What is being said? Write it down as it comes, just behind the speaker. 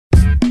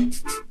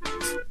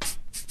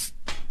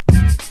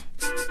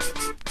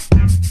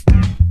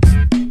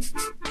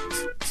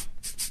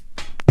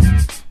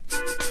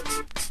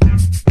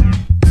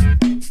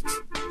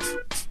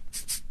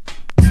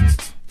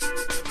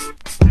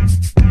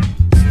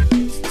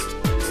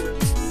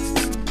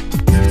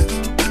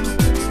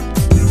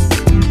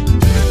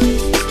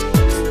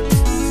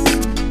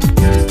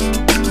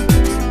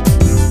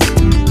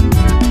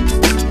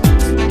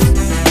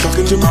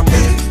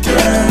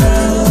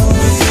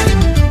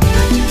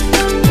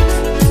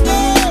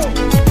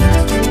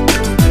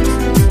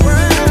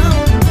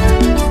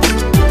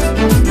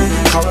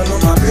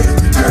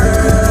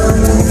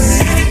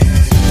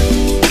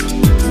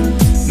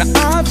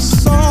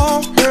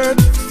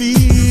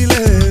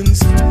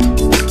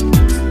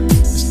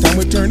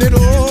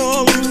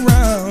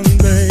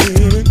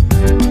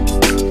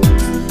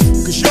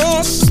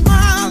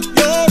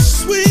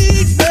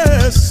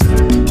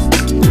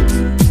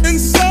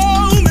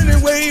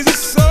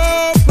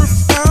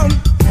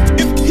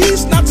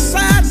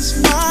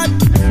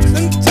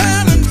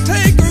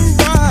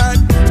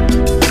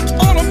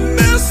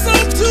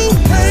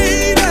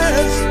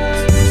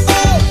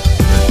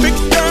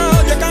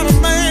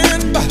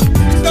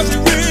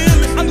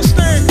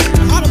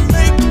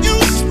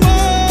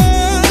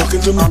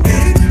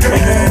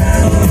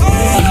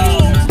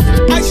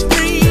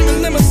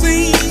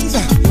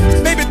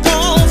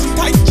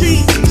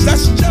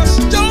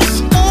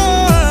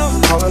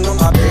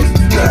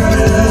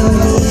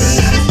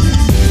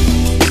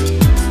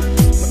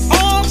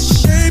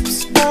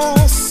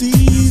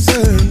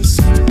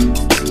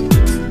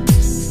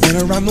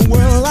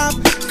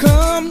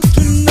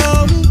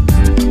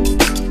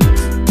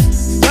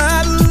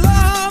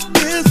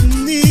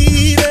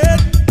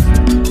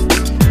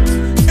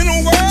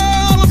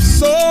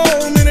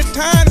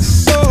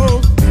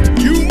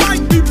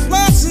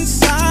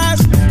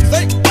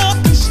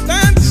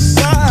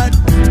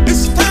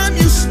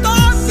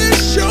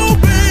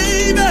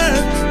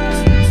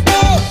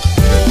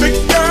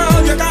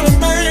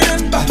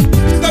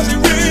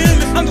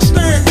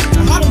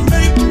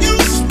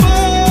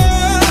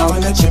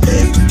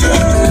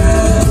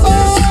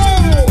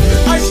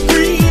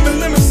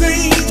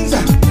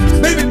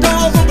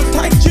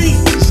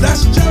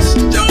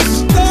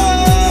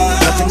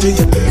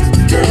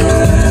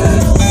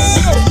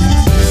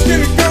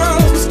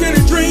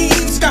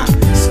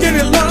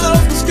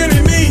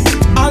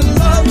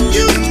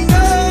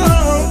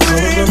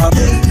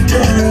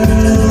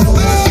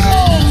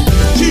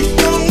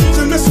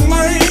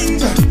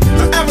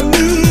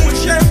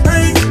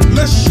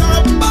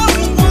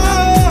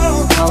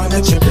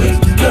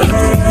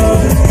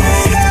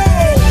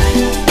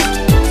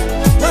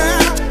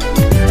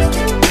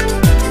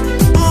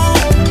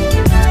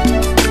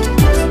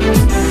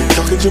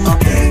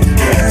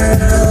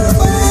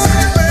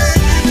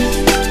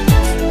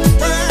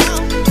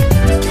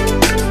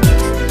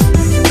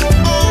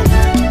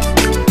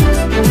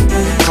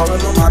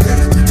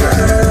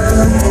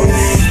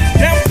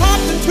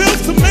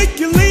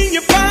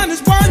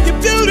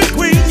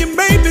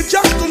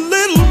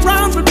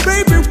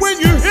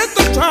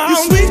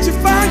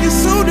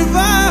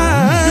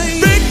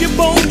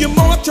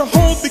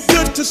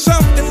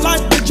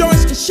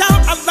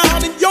Shout out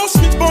loud in your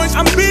sweet voice.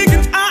 I'm big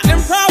and I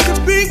am proud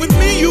to be with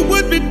me. You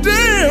would be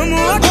damn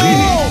lucky.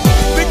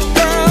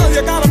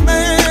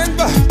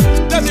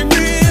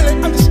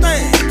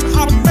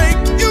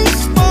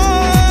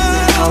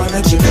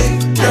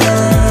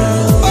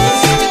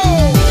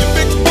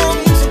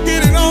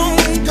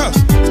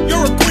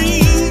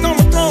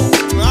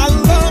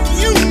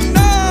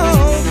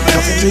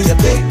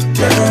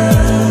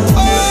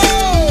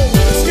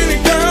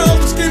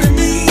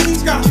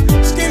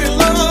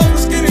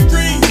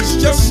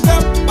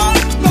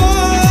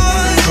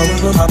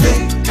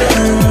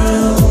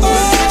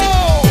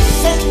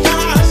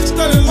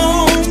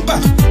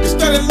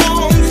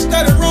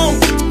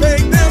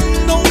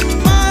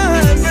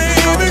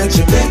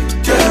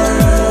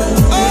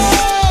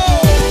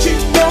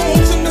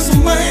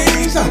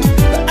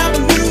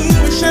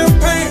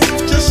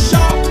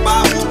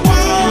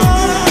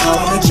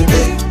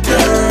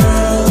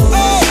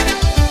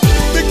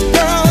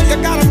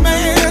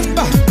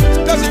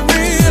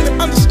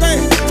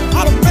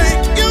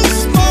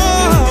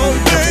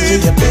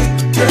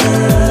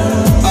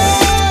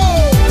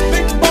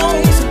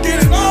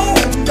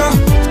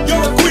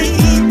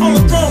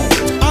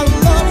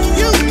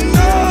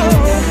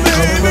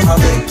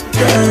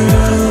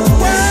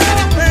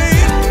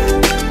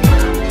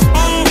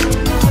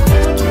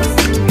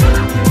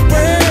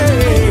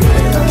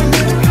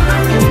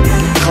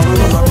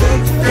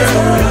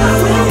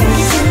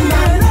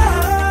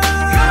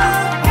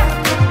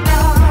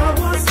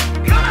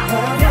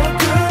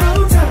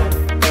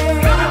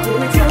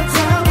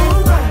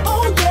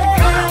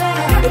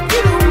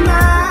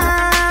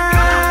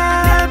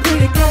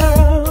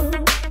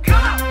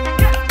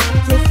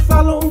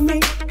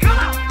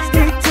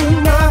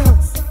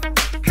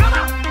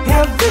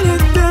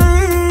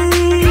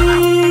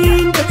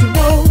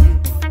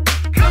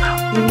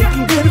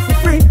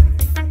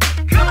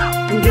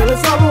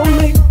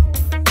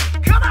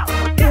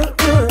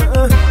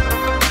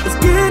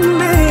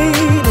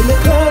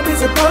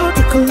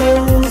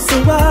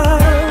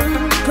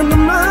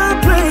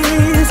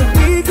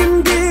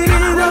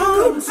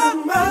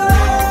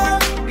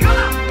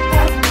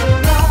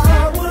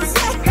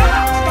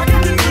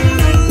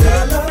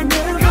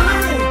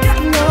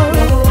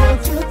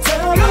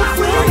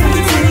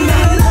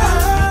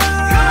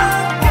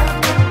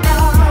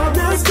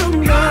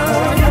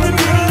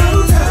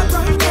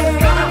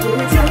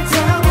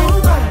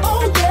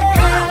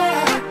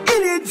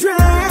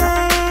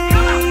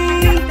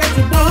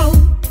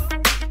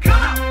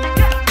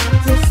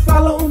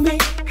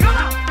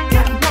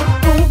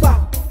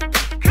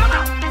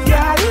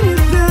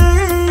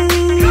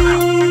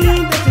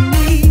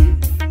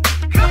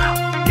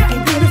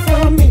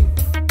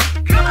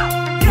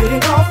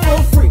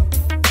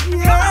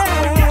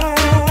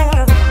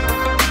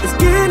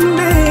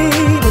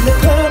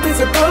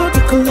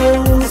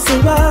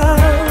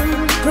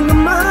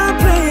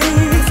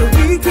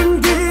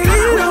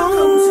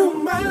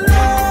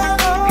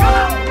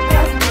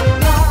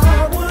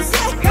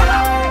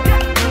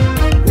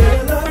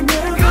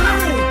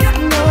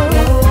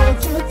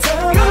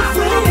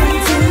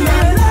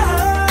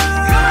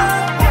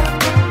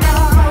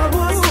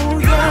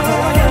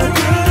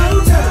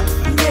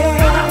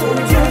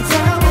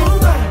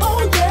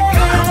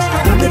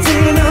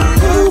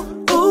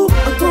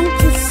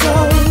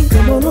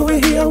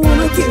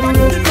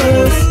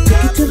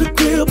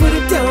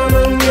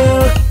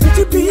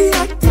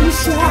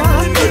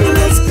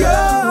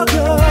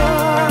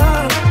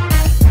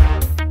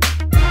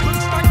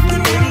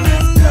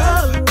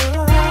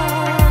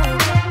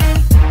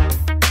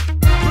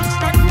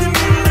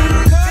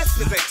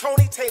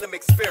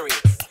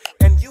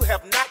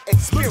 not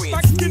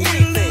experience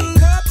anything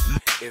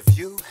if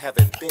you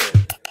haven't been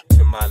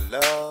to my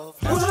love.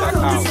 That's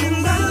like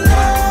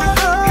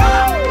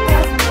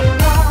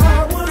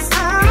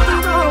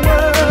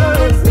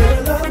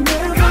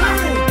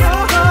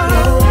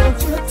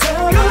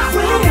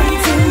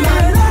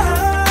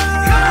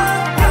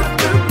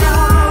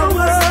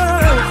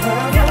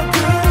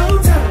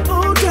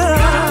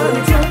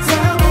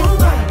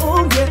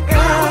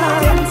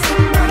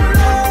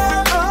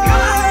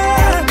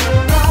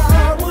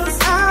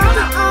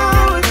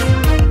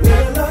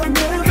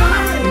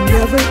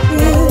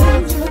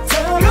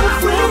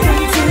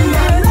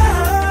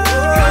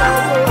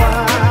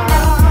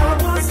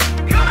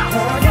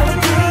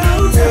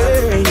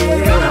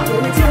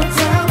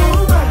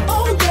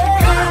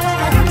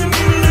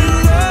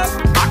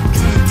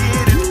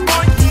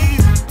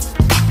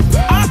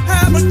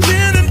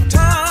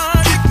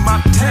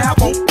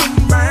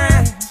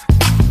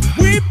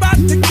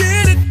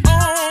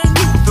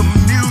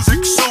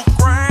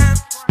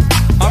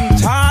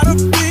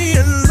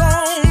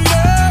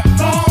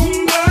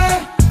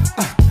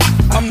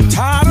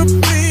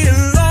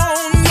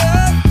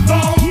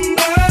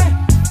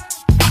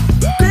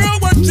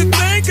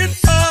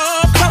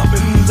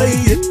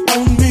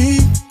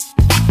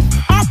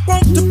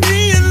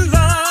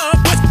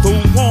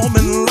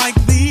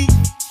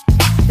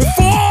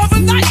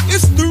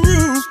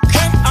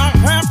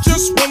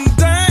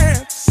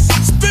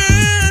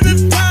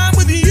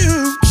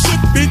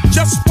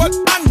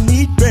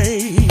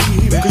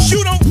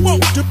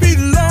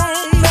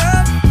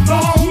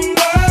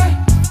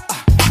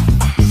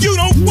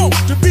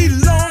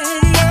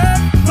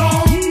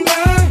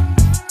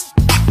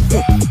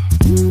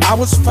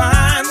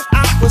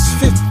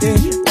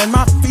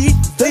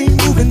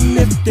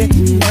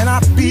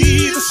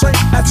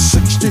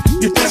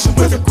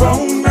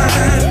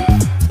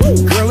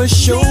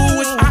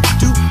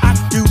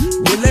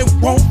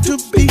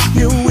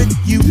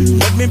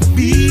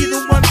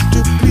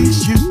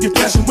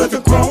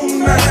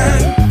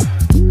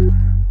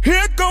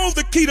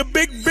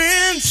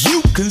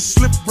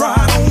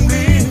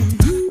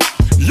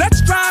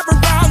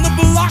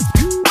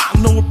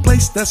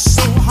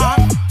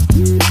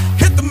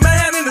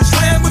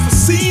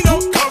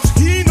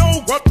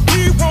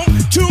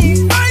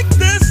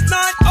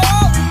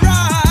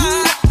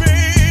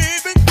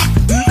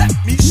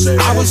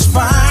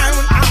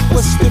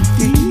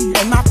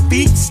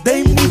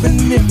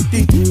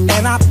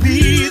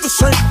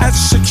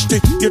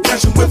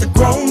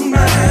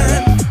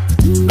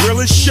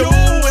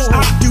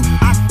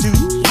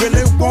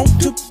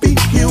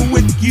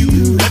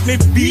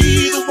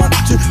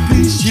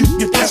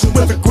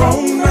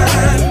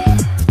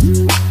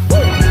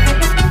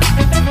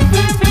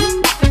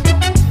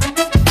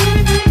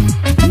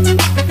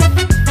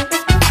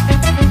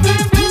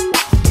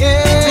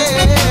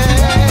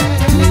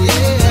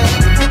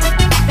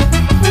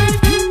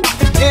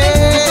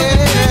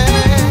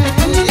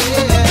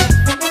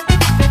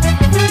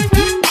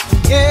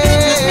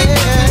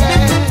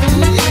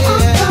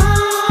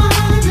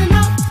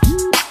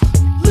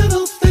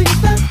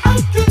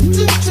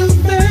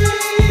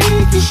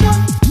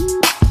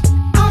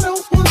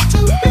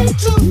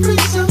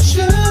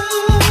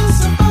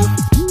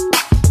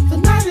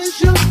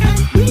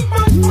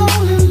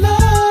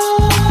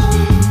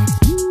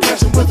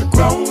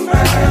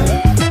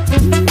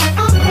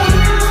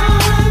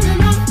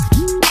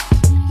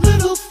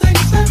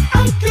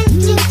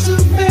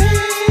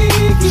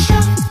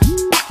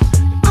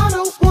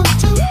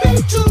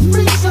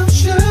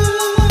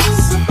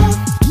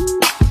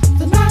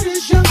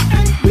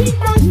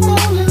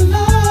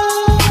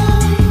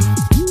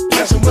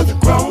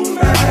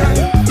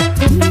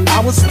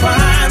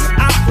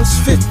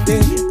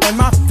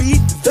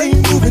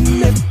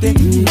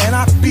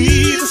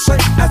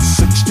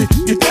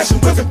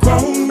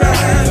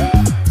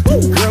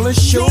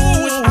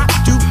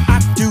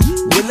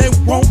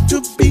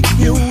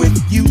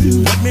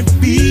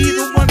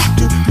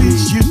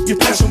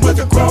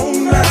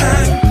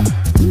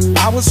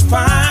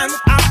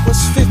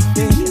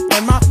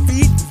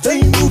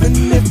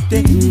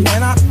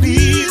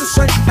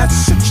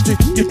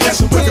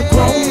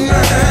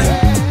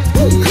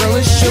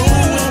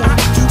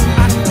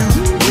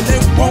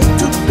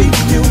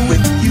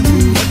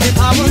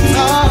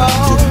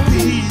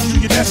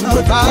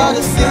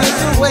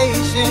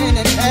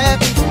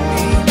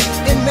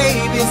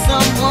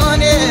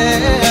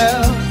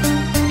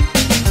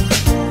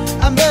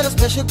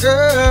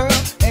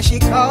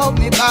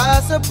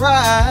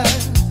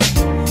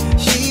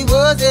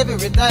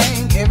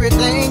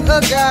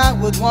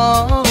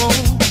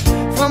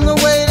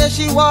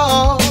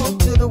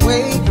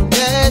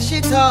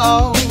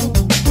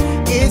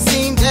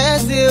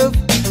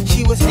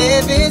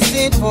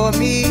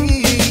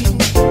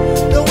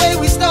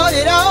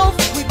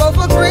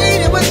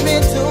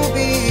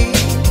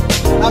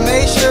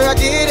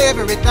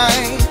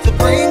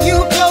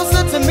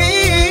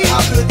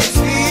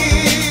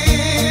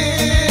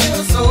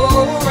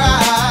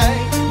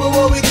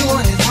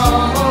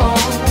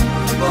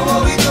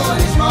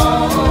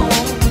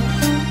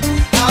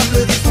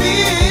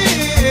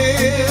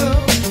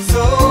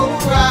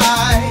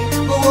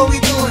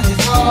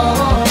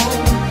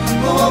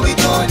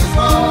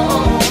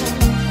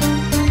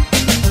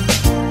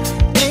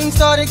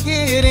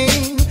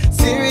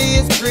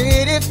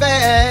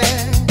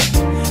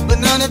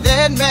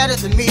that mattered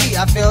to me.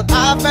 I felt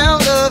I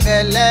found love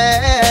at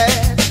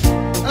last.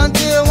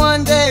 Until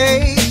one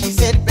day she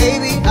said,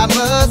 baby, I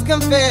must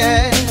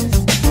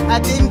confess, I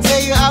didn't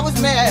tell you I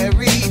was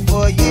married.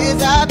 For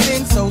years I've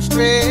been so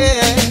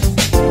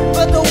stressed,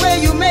 but the way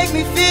you make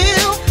me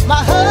feel,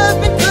 my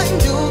husband couldn't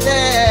do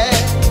that.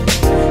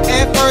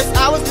 At first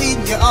I was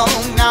leading you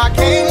on, now I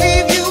can't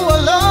leave you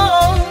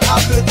alone. How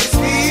could this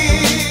feel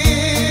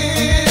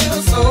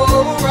so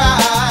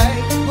right?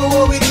 But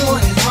what we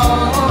doing is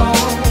wrong.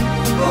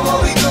 But what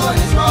we doing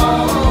is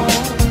wrong.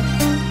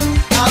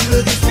 How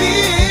could this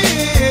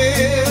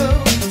feel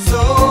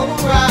so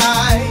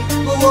right?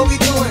 But what we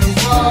doing is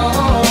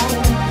wrong.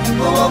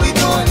 But what we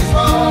doing is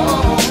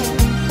wrong.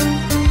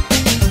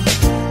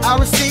 I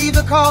received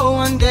a call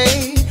one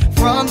day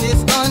from this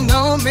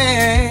unknown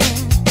man.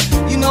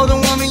 You know the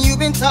woman you've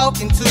been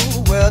talking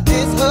to, well,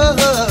 this her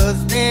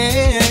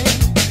husband.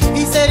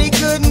 He said he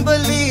couldn't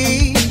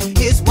believe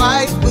his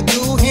wife would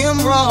do him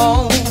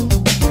wrong.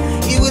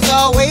 He was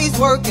always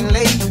working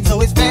late, so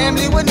his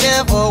family would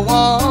never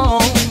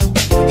want.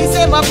 He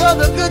said, my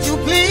brother, could you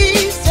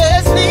please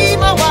just leave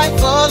my wife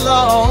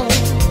alone?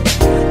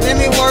 Let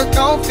me work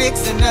on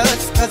fixing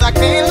us, cause I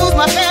can't lose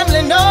my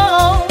family, no.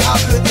 How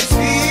could this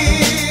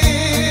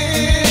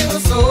feel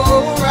so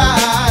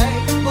right?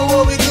 But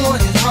what we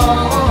doing is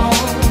wrong.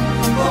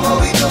 But what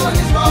we doing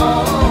is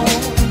wrong.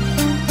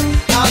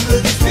 How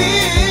could this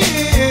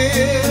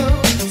feel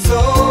so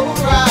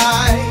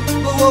right?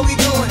 But what we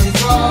doing is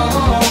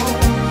wrong.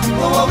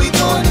 But what we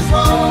doing is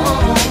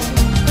wrong.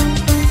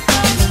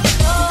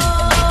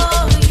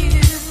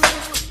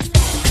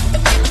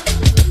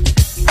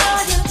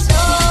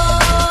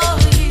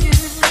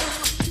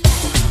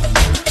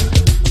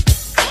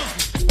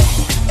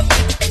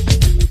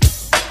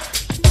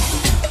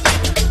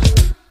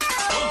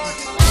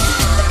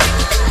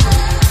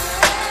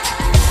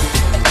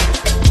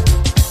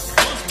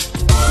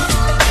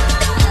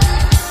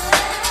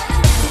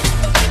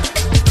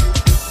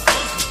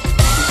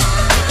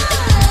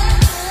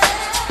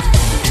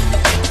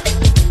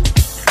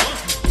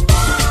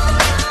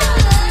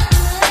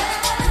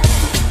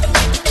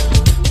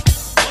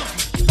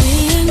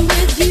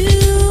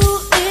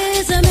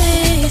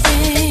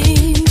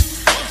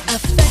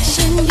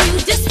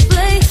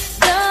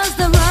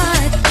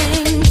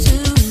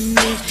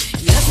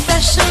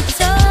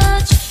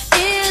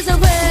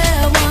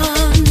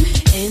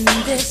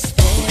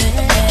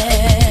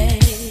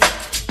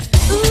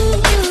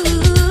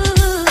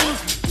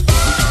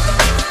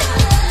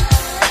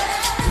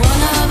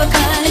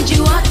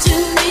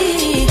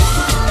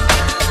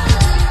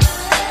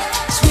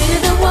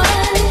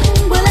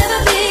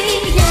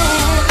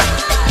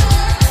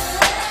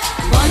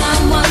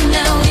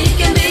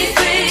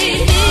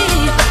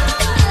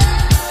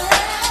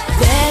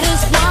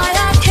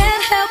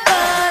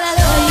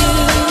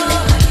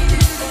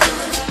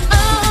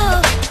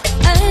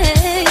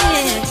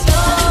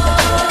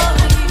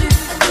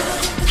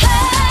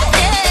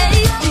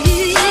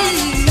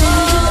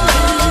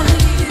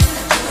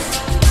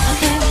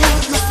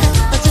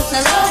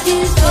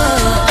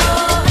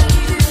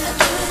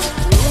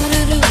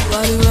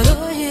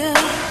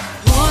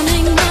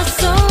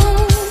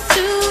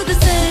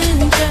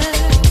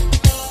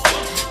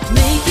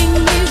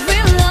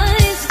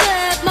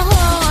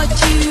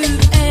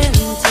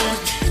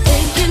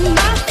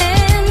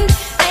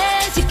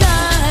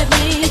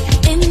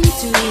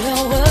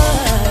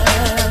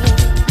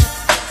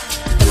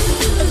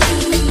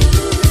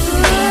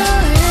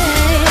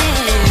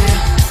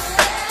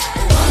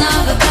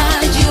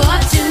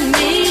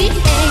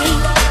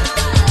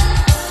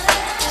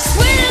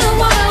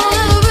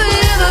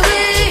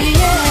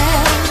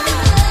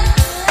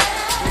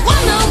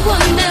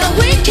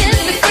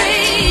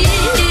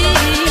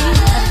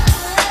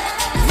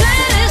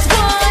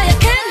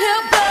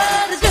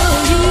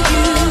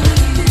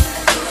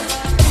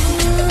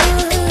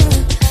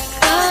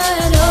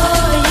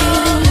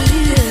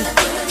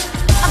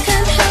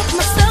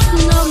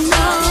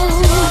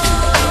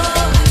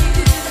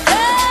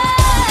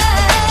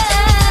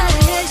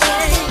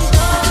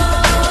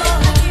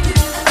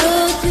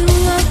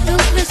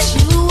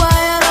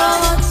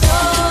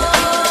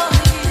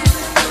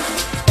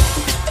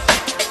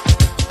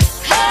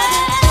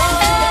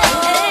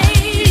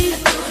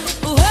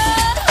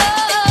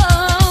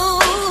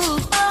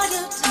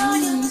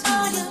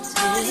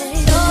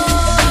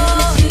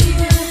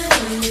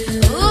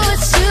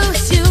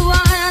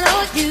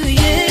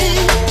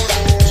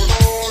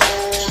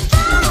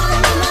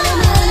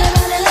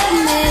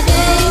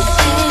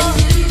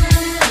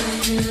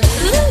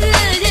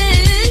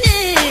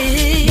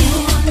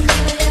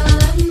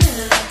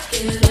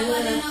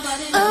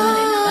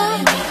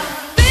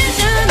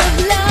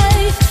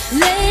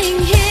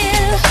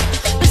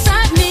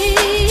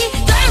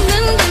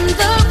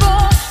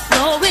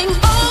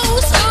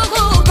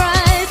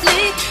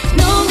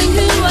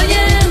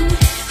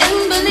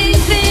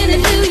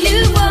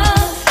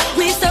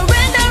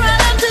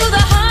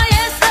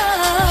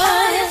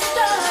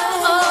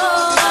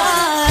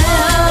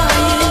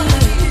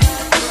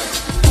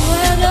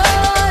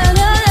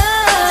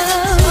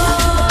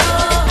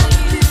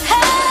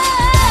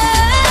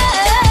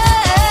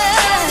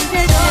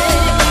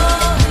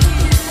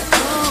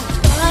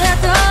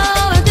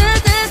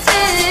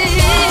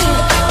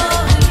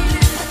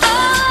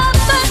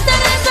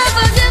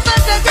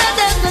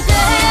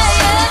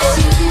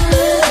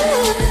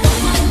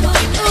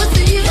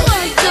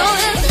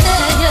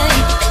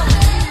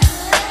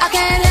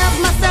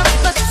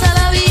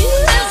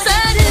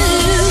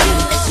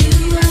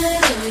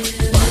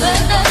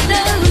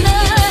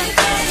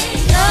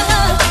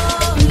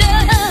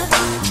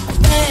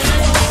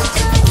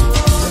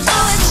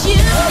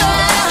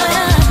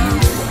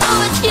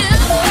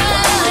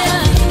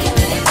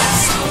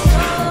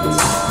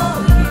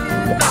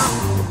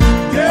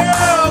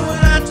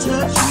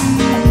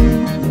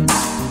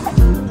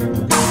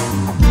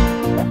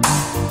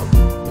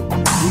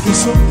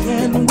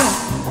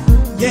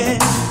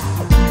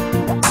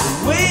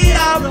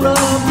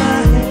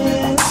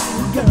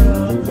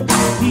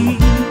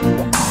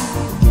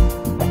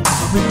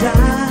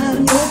 down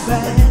your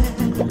back,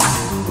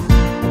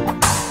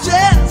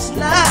 just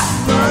like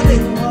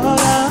running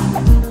water,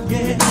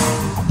 yeah.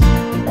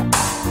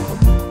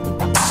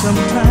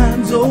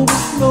 Sometimes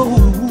overflow.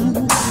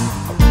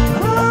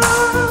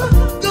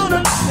 I'm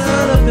gonna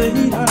shut up,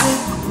 baby,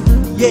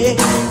 yeah.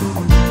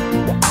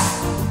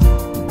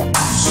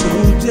 So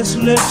just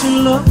let your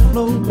love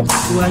flow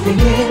while you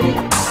get it,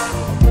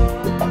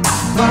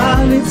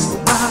 while it's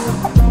out,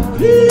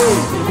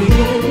 please.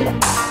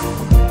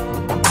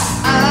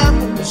 I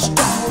won't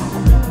stop,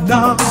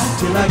 no,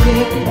 till I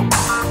get it,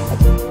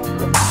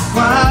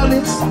 while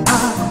it's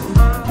out,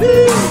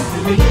 please.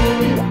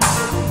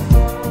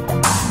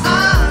 I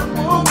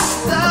won't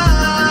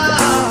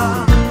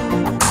stop,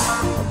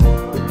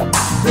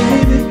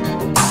 baby,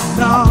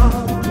 no.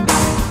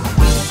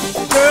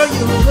 Girl,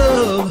 your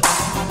love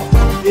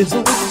is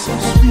always so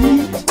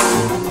sweet.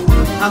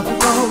 I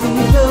fall in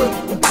love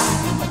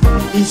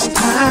each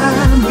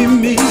time we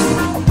meet.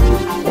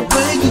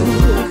 When you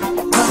look,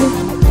 honey,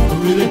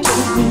 really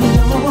turns me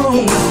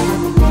on.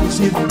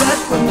 See,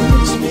 that's what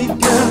makes me,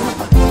 girl,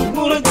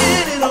 wanna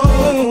get it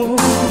on,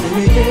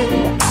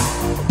 yeah.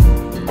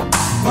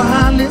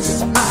 While it's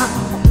hot,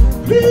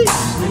 please,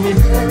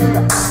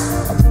 yeah.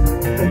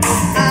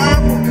 I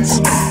won't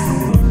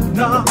stop,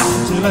 no,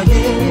 till I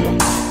get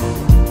it.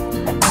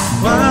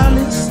 While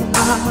it's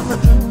hot,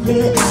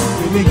 yeah,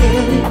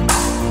 yeah.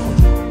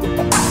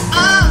 I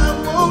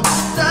won't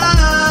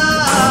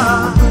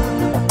stop,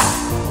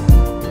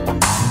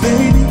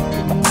 baby,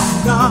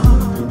 no,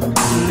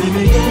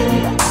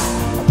 yeah.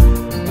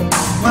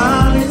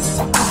 While it's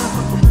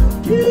hot,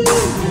 yeah.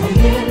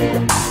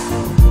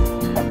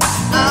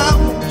 I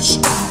won't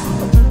stop,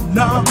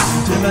 no,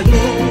 till I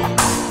get it.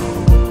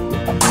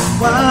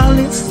 While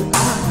it's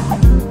hot,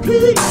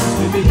 please,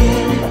 baby.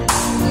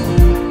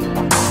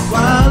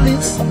 While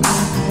it's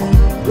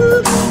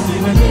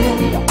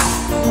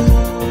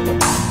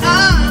I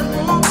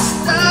won't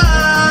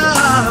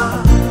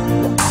stop,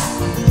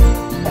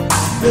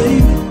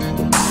 baby,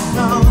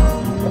 no.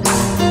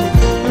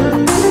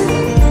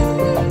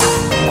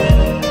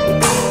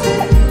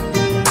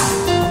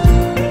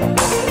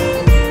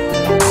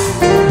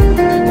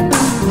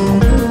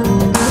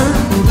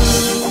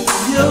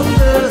 Your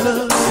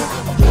love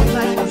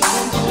like the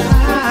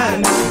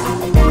sunshine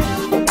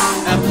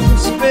after the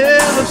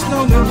spell of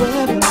stormy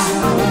weather.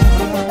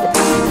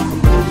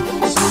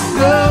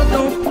 Girl,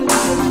 don't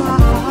play with my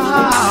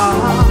heart.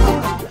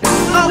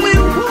 Are we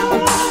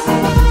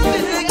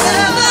walking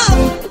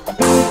together?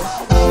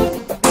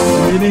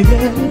 Baby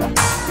girl,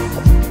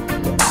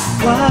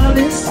 while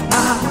it's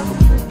hot,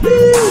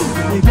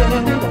 baby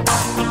girl,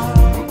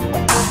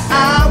 I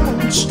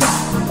won't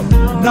stop,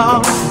 no,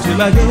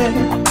 till I get it.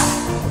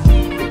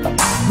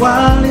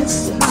 While it's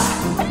hot,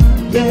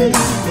 yeah,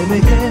 baby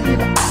girl,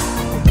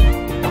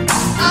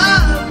 I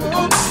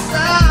won't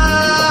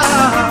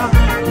stop,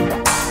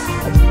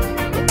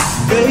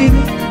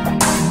 baby,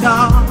 no,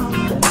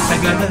 I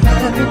gotta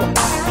have it.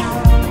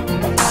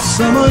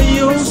 Some of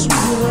your sweet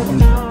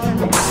love,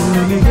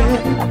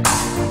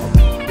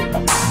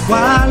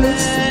 while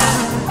it's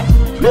hot,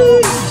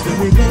 please,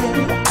 baby girl,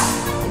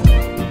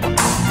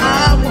 I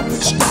won't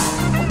stop,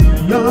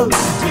 no,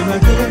 till I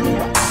get it.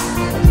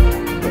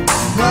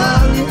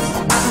 While it's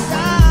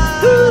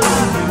hot,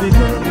 baby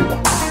girl,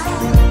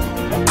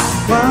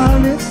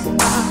 while it's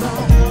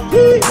hot,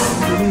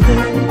 baby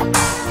girl,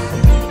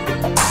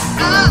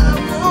 I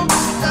won't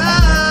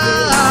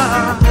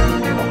stop,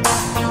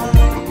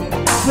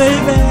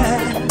 baby,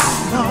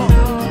 no,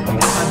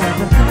 I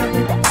never have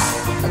it.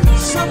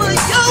 Some of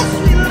your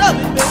sweet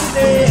loving,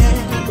 baby,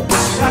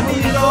 I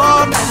need it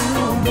all night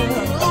long, girl.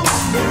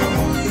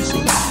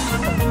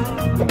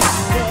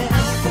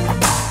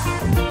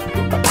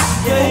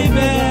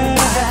 Baby,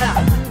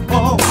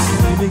 oh,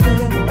 baby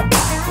girl,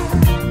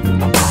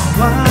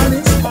 while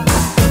it's hot,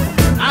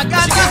 I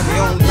got me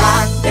on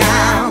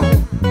lockdown.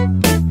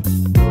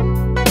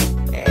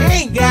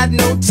 Ain't got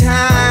no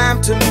time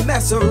to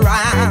mess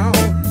around.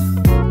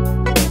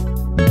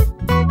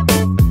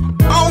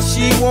 All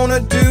she wanna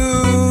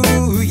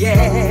do,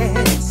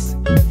 yes,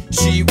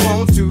 she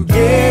wants to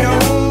get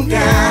on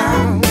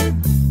down.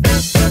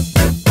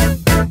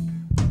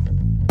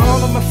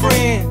 All of my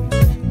friends,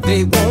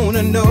 they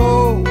wanna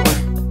know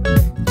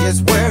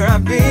just where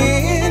I've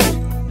been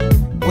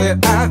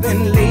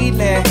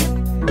lately.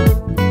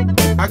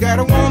 I got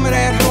a woman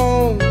at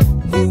home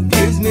who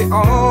gives me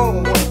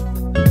all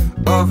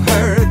of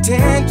her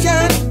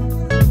attention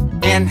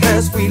and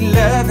her sweet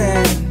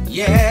loving,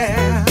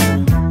 yeah.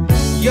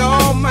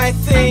 Y'all might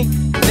think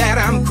that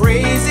I'm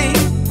crazy,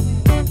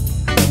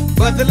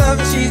 but the love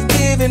she's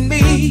giving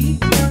me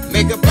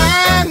make a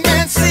blind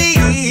man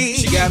see.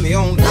 She got me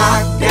on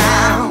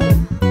lockdown.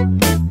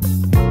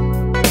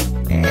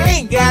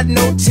 Ain't got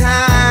no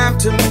time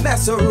to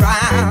mess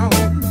around.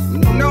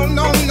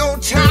 No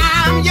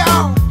time,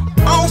 y'all.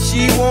 All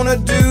she wanna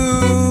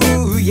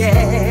do,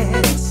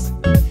 yes,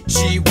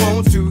 she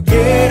wants to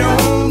get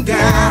on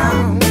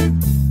down.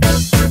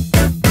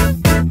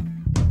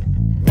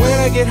 When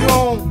I get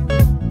home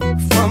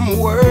from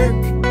work,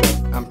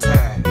 I'm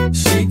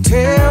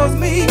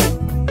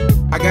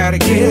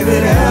gotta give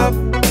it up.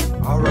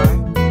 Alright.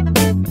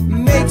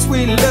 Make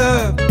sweet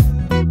love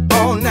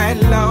all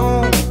night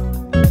long.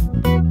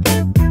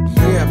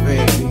 Yeah,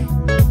 baby,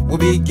 we'll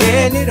be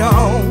getting it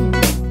on.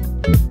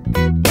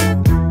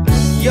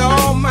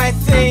 Y'all might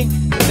think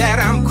that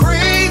I'm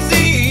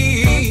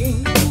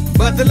crazy,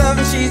 but the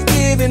loving she's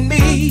giving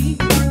me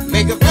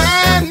make a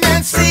blind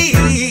man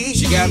see.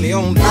 She got me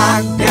on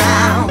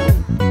lockdown.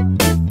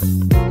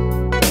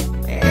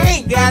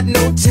 Ain't got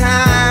no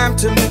time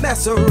to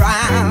mess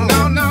around.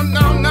 No, no,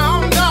 no,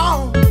 no,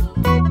 no.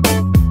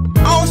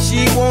 All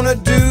she wanna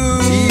do,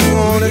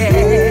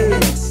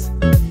 yes,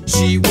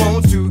 she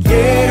wants to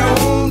get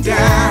on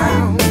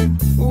down.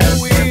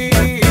 Ooh-wee.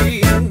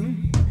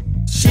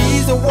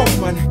 She's a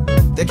woman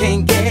that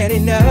can't get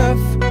enough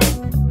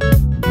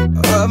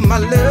of my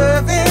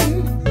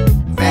loving,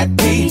 that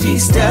PG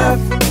stuff.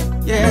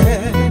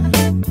 Yeah,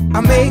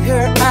 I make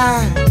her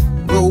eye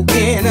roll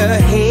in her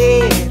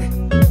head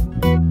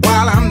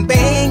while I'm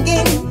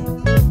banging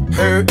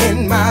her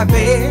in my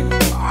bed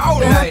all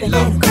night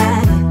long.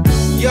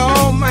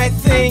 Y'all might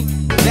think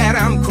that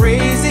I'm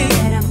crazy,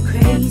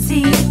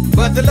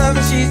 but the love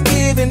she's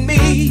giving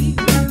me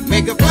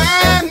make a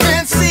blind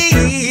man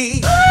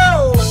see.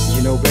 Oh,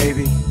 you know,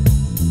 baby,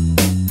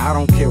 I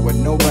don't care what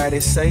nobody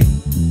say,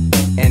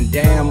 and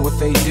damn what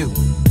they do.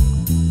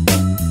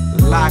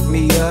 Lock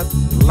me up,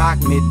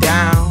 lock me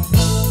down,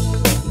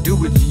 do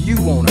what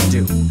you wanna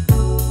do,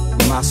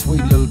 my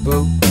sweet little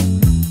boo.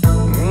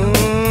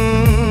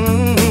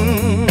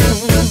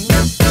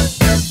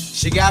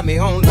 She got me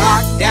on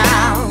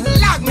lockdown.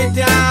 Lock me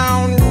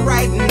down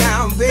right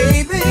now,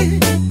 baby,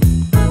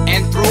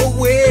 and throw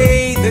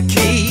away the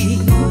key.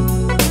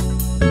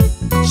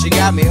 She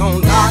got me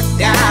on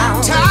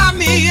lockdown. Tie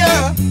me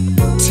up,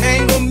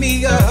 tangle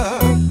me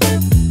up,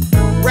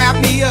 wrap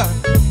me up,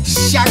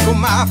 shackle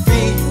my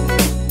feet.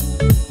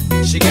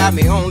 She got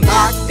me on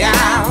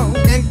lockdown,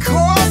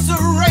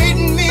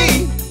 incarcerating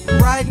me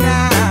right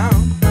now.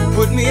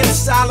 Put me in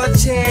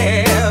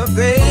solitaire,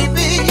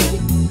 baby.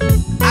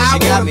 She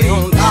got me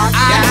on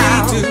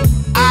lockdown.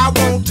 I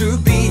want to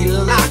be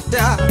locked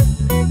up.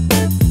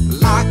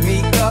 Lock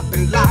me up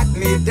and lock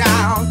me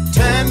down.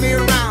 Turn me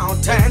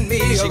around, turn me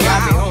around. She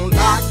got me on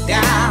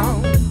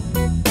lockdown.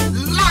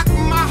 Lock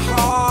my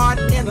heart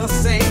in a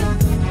safe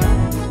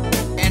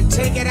and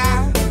take it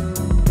out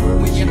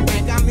when you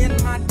think I'm in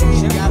my day.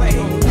 She got me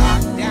on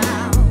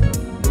lockdown.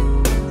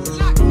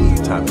 Lock me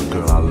The type of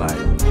girl I like.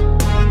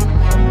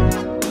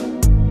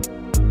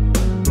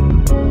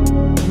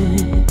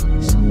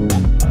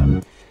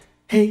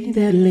 Hey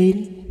there,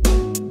 lady,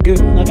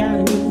 girl, I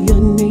gotta know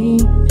your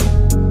name.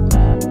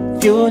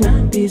 If you're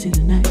not busy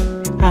tonight,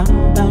 how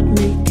about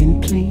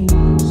making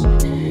plans?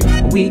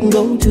 We can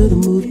go to the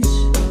movies,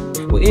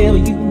 wherever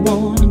you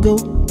wanna go.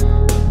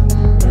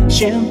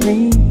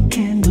 Champagne,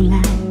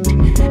 candlelight,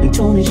 and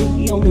Tony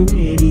G on the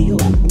radio.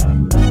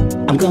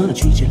 I'm gonna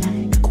treat you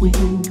like a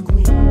queen.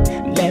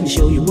 Let me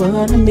show you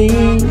what I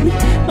mean.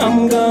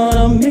 I'm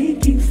gonna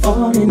make you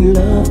fall in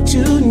love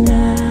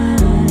tonight.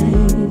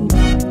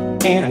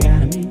 And I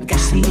gotta make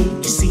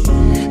you see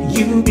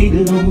you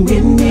belong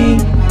with me.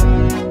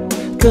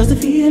 Cause the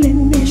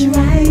feeling is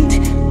right.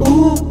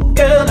 Ooh,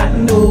 girl, I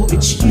know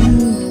it's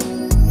you.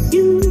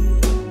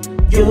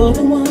 You're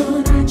the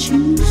one I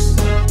choose.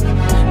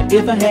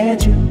 If I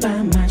had you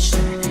by my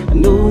side, I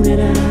know that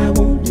I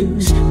won't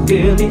lose.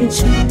 Girl,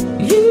 it's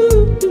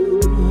you.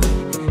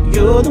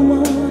 You're the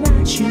one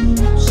I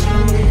choose.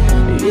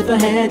 If I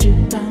had you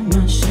by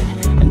my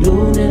side, I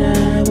know that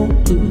I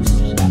won't lose.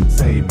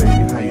 Say,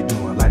 baby, how you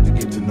doing? I'd like to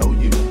get to know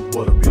you.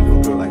 What a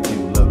beautiful girl like you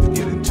love to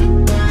get into.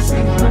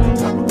 Seems like the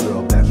type of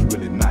girl that's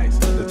really nice.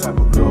 The type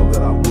of girl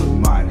that I wouldn't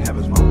mind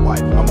having as my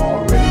wife. I'm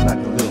already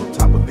like the little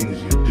type of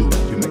things you do.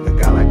 You make a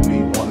guy like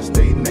me wanna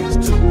stay next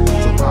to.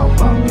 So how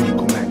about you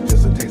come back,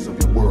 just a taste of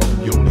your world?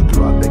 You're the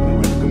girl I think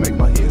really can make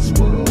my head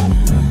swirl.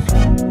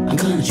 I'm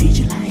gonna treat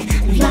you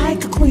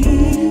like a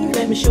queen.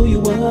 Let me show you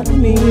what I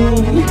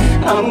mean.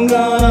 I'm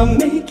gonna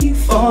make you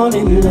fall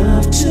in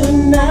love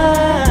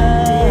tonight.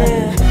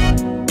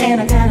 And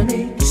I gotta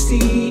make you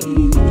see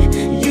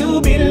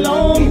you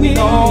belong with me.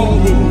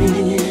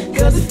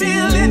 Cause the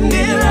feeling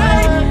is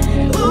right.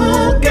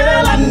 Ooh,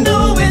 girl, I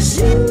know it's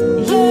you.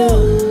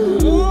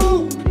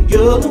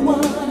 You're the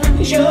one I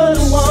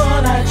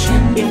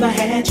choose. If I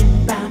had you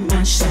by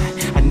my side,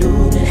 I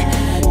know that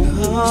I won't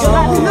lose. I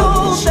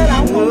know that I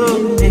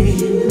won't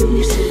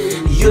lose.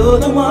 You're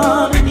the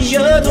one.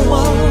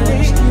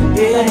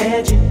 If I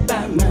had you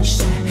by my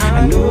side,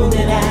 I know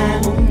that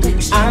I won't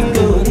lose. I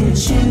know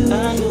it's you.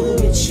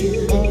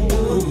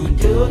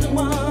 You're the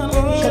one.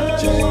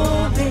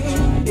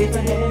 If I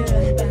had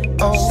you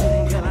by my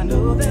side, I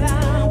know that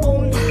I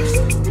won't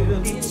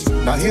lose.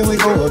 Now here we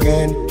go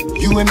again,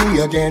 you and me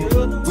again.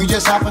 We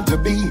just happen to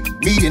be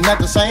meeting at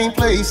the same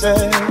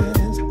places.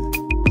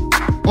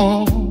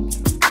 Oh.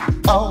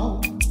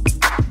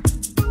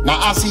 Now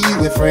I see you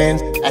with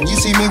friends, and you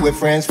see me with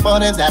friends.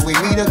 Funny that we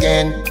meet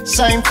again,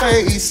 same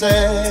faces.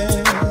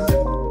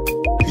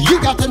 You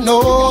got to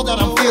know that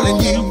I'm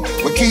feeling you.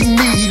 We keep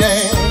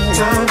meeting.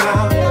 Time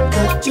out,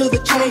 cut cut to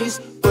the chase.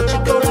 What you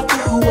gonna do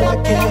when I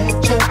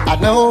catch you? I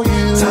know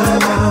you.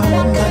 Time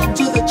out, cut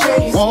to the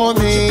chase. Want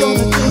me? What you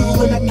gonna do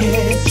when I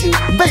catch you?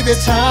 Baby,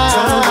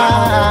 Time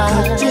out,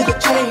 cut to the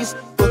chase.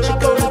 What you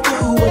gonna do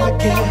when I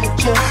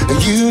catch you?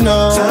 You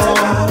know. Time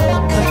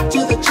out, cut to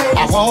the chase.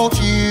 I want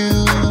you.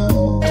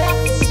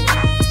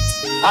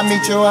 I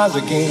meet your eyes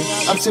again.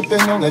 I'm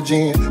sipping on a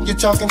gin. You're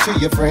talking to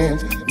your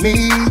friends.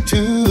 Me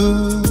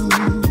too.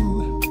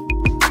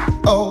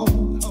 Oh.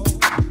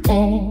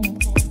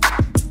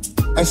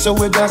 And so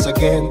we're dance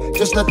again.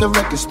 Just let the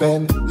record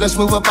spin. Let's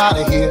move up out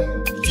of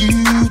here.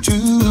 You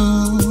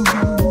too.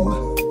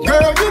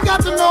 Girl, you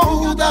got to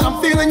know that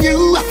I'm feeling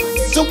you.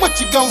 So what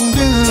you gonna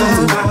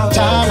do?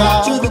 Time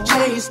out, cut to the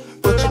chase.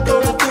 What you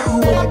gonna do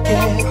when I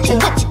catch you?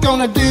 What you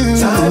gonna do?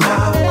 Time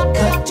out,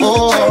 cut to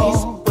the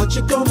chase. What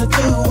you gonna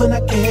do when I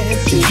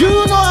catch you? You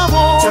know I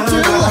want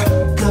you.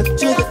 Cut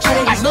to the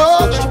chase. I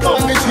know that you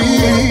want me to.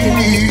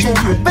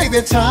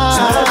 Baby,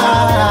 time.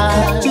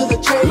 Cut to the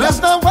chase. Let's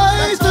not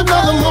waste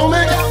another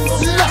moment.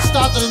 Let's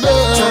start the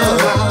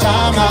love.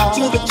 Time out. Cut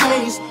to the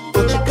chase.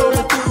 What you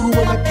gonna do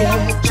when I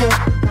catch you?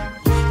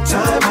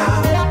 Time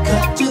out.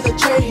 Cut to the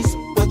chase.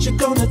 What you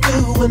gonna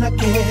do when I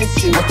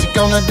catch you? What you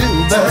gonna do,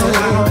 baby?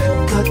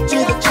 Cut to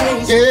the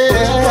chase. Yeah.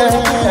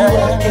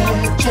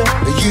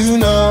 You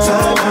know.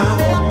 Time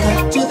out.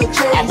 Cut to the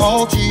chase. I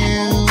want you.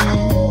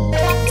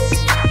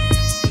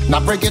 Now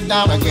break it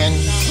down again.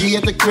 We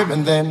at the crib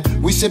and then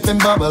we sipping,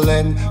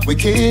 bubbling. We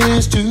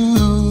kiss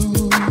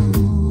too.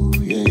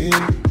 Yeah.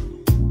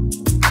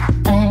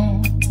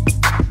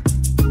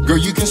 Girl,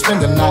 you can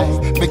spend the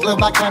night, make love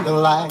by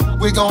candlelight.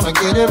 We're gonna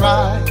get it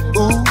right.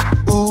 Ooh,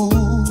 ooh.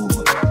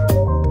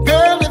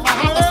 Girl, if I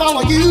have to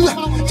follow you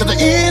to the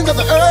ends of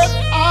the earth,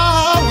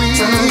 I will.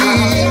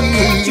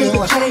 To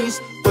the chase.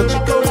 What you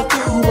gonna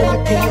do when I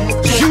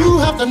catch you? You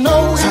have to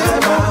know it.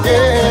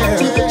 Yeah.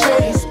 To the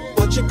chase.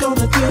 What you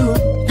gonna do?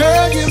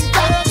 Girl, you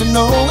got to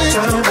know it.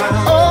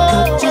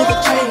 Cut to the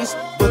chase.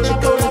 What you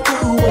gonna do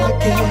when I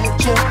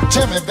catch you?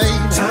 Tell me,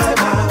 baby. Time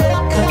out.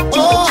 Cut to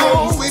the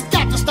chase. We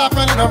got to stop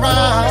running around.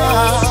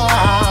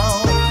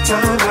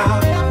 Time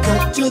out.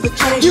 Cut to the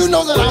chase. You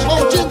know that I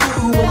want you. Do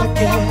when I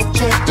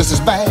catch you? Just as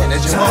bad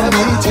as you want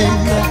me to.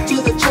 Cut to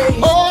the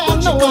chase. Oh,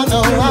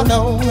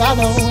 I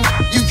know.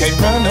 You can't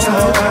run no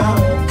more.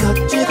 Cut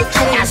to the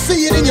chase. I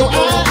see it in your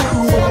eyes. Do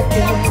when I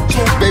catch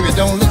you? Baby,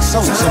 don't look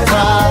so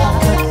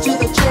surprised. Cut to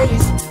the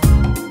chase.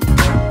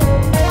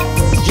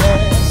 Yeah.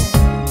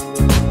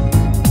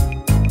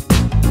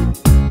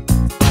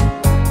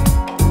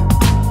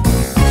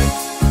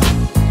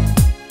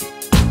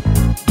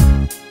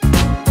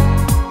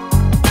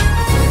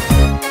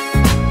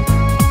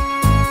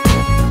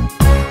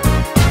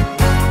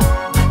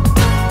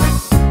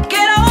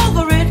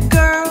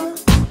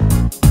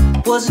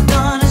 What's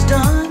done is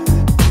done.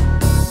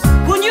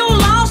 When you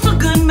lost a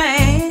good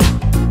man,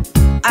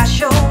 I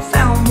sure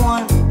found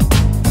one.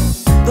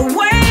 The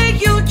way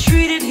you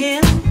treated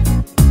him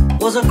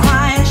was a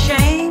crying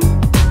shame.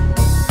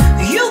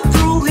 You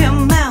threw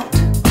him out,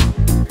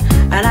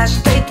 and I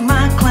staked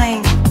my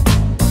claim.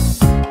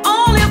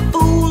 Only a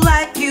fool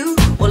like you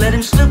will let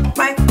him slip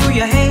right through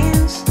your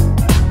hands.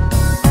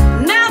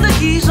 Now that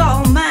he's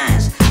all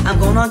mine, I'm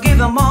gonna give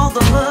him all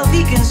the love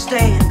he can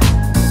stand.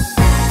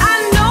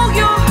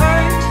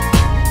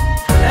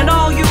 And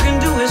all you can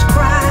do is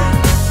cry.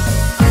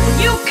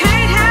 You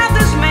can't have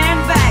this man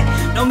back,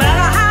 no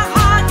matter how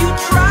hard you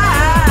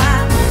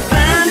try.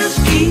 Finders,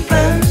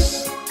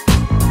 keepers,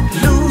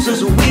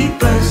 losers,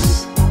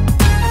 weepers.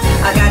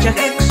 I got your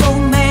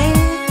ex-old man,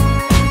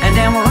 and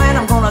damn right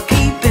I'm gonna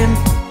keep him.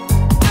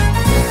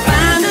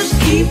 Finders,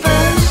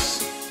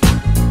 keepers,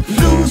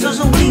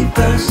 losers,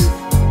 weepers.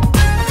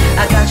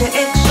 I got your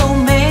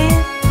ex-old man,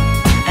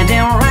 and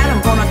damn right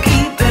I'm gonna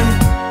keep him.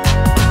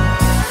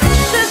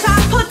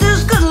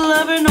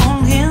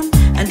 On him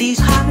and these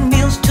hot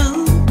meals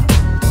too,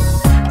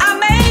 I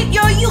made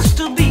your used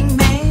to be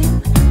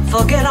man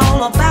forget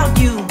all about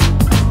you.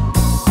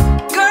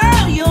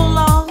 Girl, your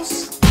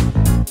loss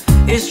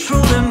is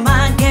truly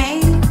my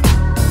game.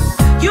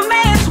 You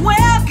may as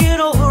well get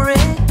over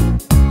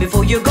it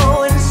before you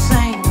go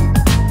insane.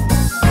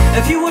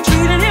 If you were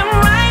treating him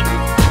right,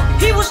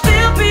 he would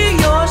still be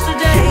yours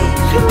today.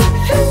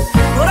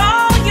 But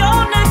all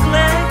your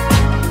neglect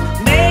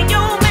made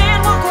your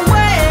man walk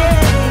away.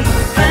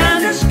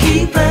 Finders,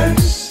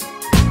 keepers,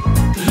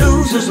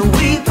 losers,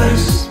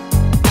 weepers.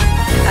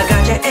 I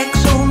got your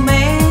ex-old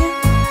man,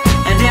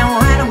 and damn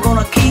right I'm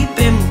gonna keep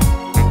him.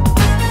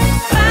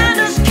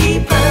 Finders,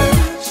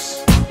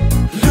 keepers,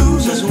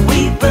 losers,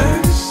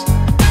 weepers.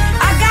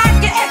 I got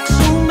your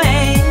ex-old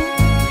man,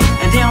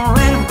 and damn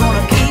right I'm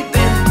gonna keep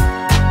him.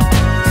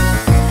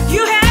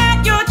 You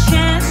had your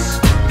chance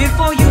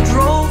before you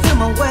drove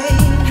him away.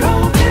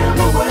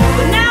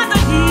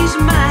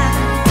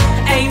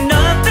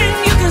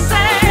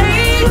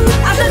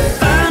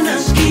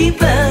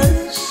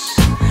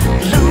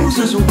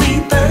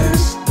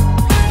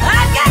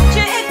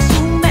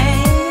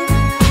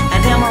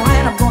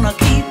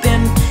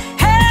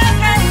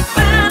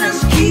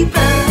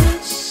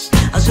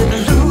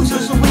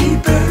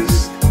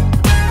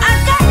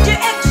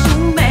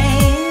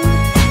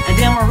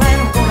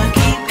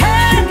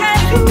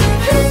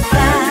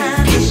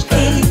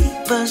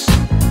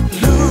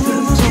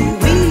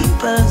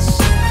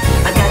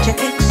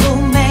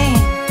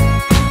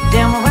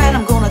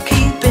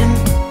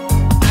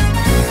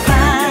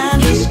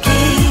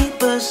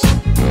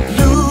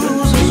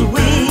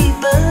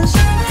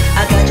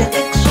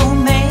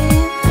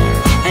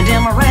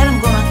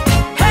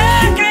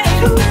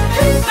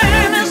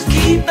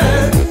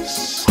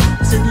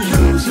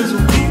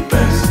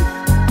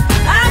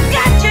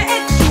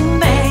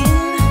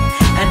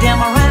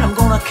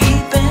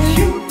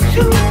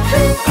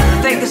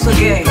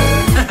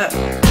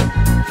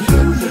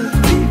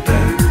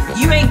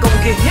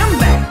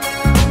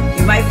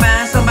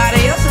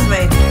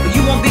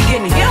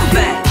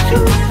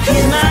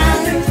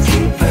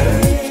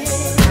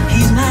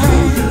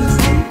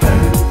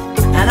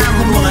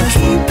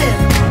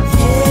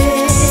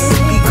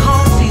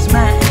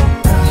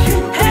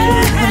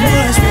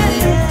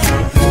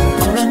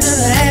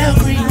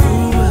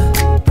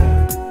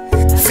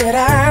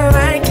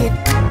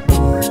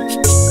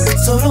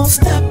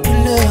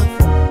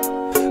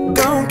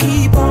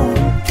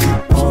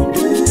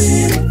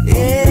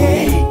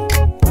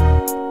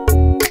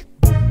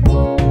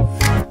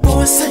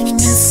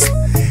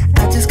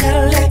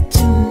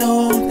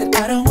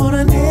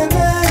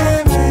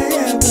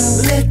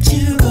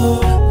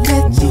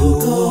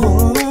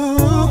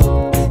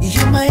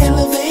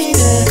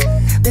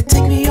 to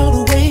take me all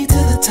the way to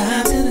the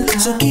top.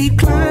 So keep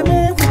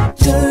climbing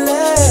with your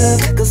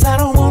love, 'cause I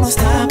don't wanna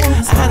stop,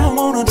 I don't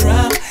wanna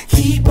drop.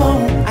 Keep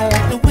on, I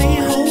like the way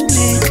you hold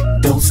me.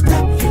 Don't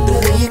stop, the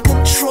way you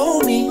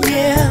control me,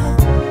 yeah.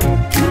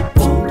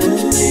 Keep on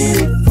doing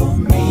it for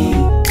me.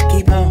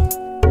 Keep on,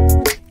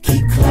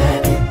 keep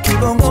climbing,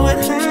 keep on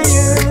going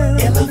higher.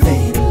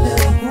 Elevate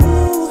love,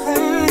 ooh,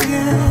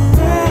 higher.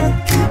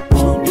 Keep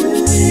on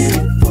doing it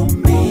for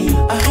me.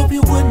 I hope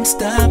you wouldn't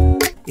stop,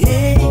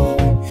 yeah.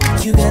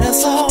 You got a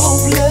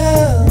soft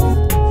love,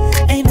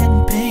 ain't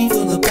nothing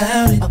painful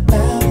about it.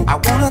 I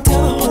wanna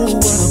tell the whole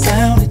world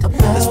about it.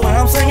 That's why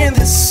I'm singing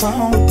this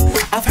song.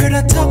 I've heard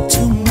I talk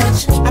too much,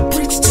 I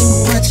preach too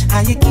much.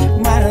 How you keep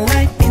my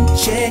life in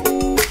check?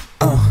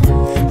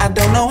 I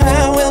don't know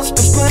how else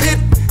to put it.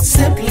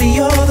 Simply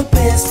you're the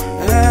best.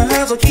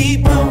 So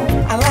keep on.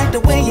 I like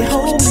the way you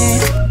hold me.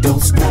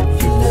 Don't stop,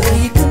 you the way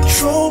you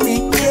control me,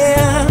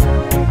 yeah.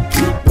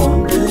 Keep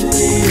on doing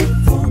it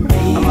for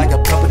me. I'm like a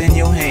puppet in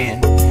your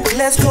hand.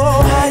 Let's go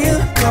higher.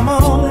 Come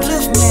on,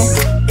 lift me.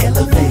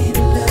 Elevate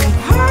love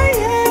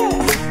higher,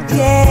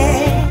 yeah.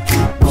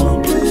 Keep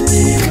on doing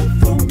it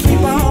for me.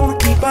 Keep on,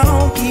 keep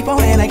on, keep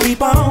on, and I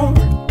keep on.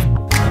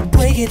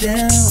 Break it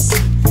down,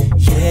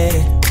 yeah.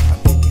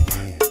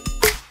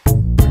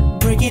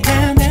 Break it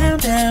down, down,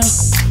 down.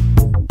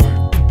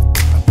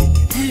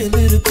 Hear a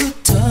little good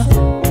talk.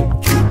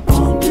 Keep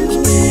on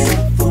doing it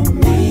for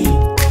me.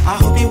 I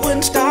hope you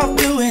wouldn't stop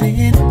doing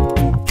it.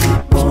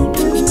 Keep on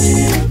doing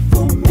it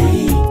for me.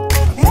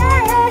 Yeah.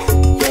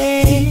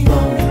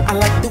 I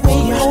like the way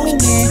you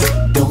hold me.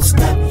 Don't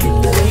stop, you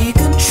the way you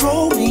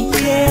control me,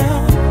 yeah.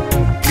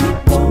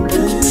 Keep on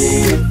doing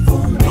it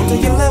for me. Don't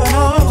take your loving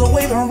arms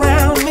away from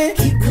around me.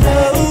 No,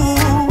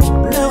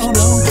 no,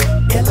 no.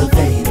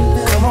 Elevate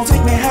love. Come on,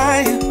 take me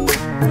higher,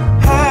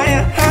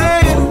 higher,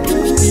 higher,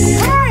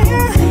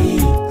 higher.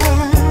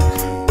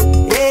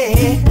 Yeah.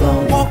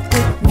 Walk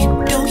with me,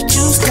 don't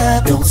you stop.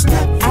 Don't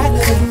stop. I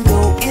couldn't go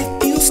if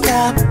you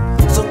stop.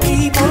 So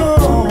keep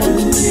on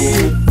doing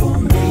it for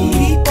me.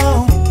 Keep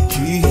on,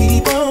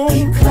 keep on,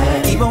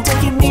 keep on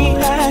taking me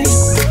higher.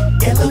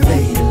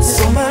 Elevate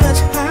so much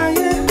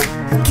higher.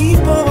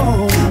 Keep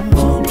on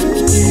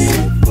doing it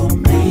for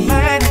me.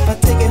 Mind if I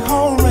take it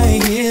home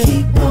right here?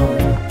 Keep on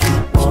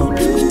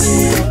doing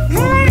it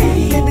for me.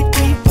 Let me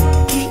keep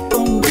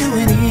on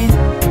doing it.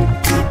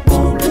 Keep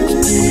on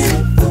doing it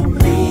for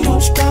me.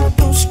 Don't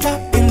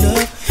stop your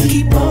love.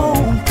 Keep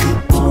on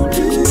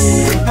doing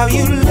it. How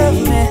you love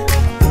me?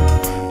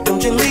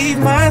 Don't you leave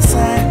my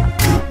side.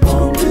 Keep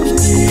on doing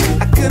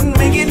it. I couldn't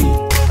make it.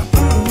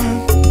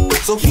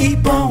 So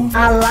keep on.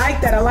 I like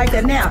that.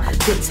 Now,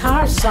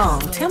 guitar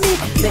song. Tell me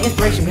the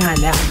inspiration behind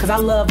that one, because I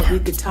love a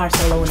good guitar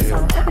solo in a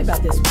song. Tell me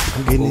about this one.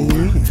 I'm getting it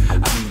in. I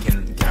mean,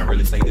 can I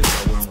really say this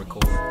while we're on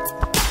record?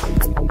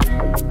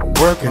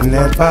 Working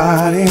that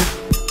body,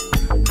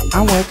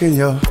 I'm working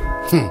your,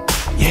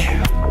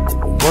 yeah.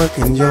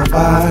 Working your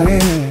body,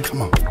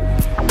 come on.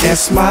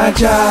 It's my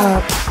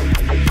job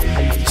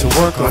to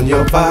work on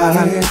your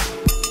body.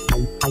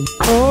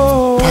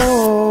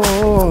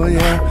 Oh,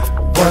 yeah.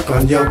 Work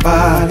on your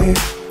body.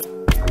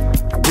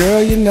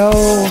 Girl, you know,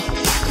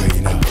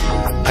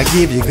 I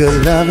give you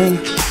good loving.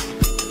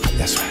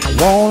 That's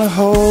right. Wanna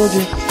hold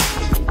you,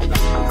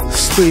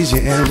 squeeze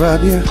you and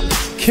rub you.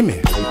 Come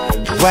here,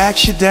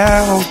 wax you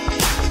down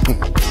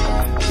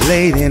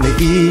late in the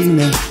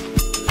evening.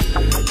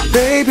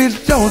 Baby,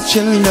 don't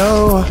you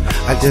know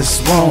I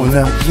just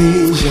wanna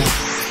please you.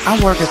 I'm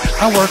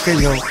working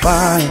your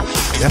body.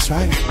 That's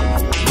right,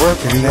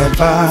 working that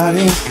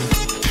body.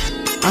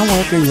 I'm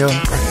working your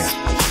body.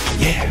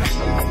 Yeah,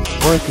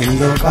 working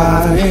your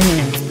body.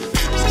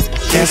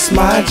 It's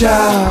my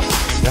job.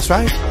 That's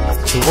right,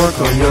 to work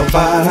on your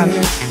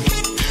body.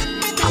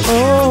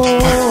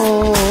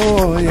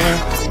 Oh yeah,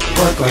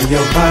 work on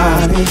your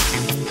body.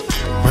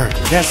 Work.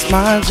 That's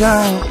my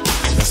job.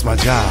 That's my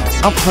job.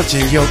 I'm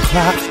punching your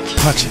clock,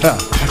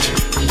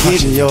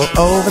 punching your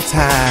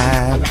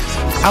overtime.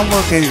 I'm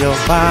working your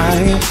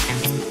body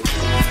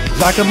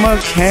like a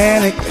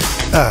mechanic.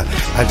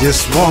 I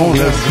just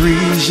wanna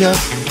grease you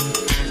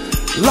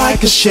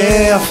like a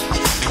chef.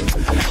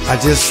 I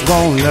just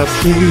wanna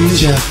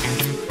please you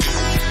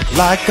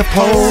like a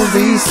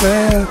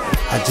policeman.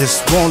 I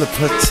just wanna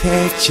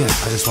protect you.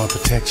 I just wanna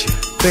protect you.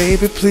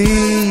 Baby,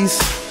 please,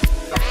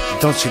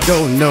 don't you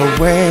go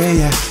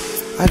nowhere.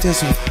 I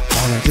just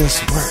wanna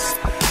just work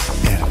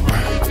and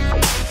work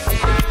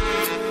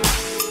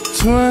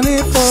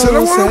 24/7. So I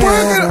wanna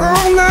work it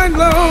all night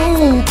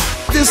long.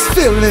 This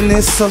feeling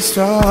is so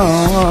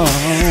strong.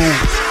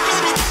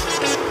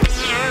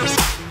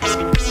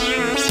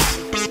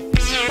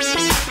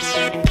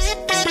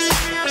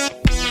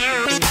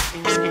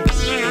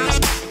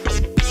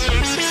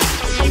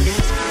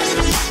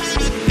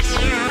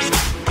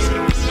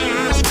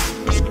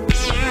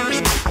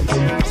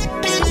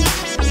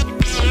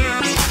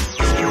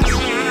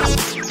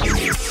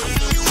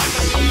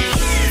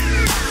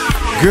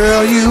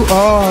 Girl, you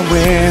are a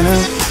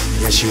winner.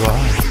 Yes, you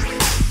are.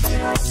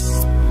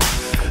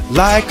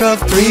 Like a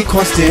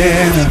 3-course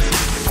dinner.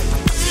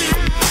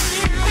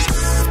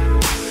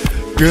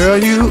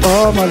 Girl, you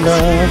are my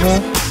lover.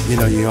 You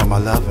know you are my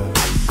lover.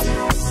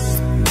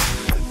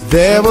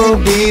 There will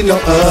be no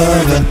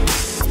other.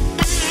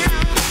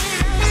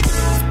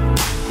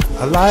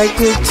 I like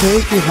to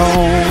take you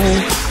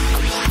home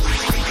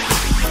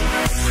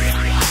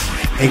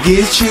and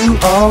get you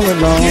all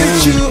alone.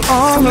 Get you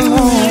all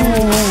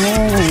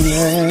alone,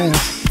 yeah.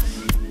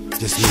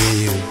 Just me and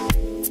you,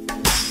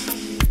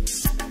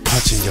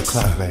 punching your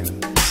clock, baby.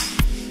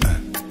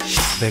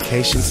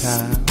 Vacation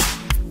time.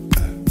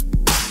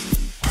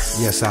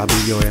 Yes, I'll be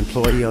your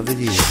employee of the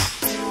year.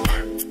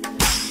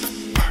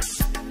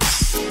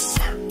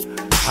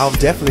 I'll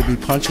definitely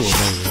be punctual,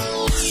 baby.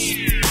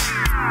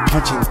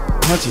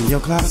 Punching your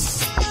clock.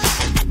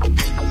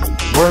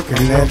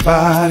 Working that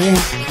body.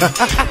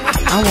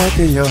 I'm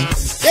working your,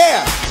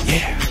 yeah.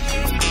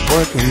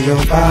 Working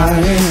your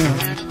body.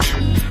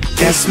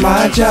 It's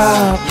my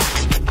job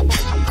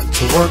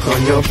to work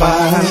on your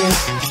body.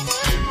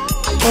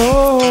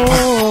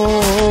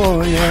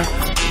 Oh, yeah.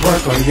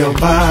 Work on your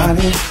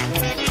body.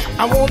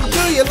 I want to do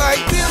you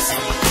like this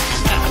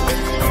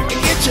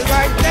and get you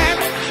like that.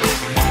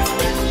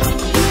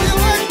 Do you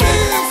like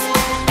this?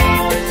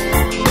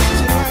 Get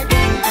you like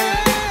that.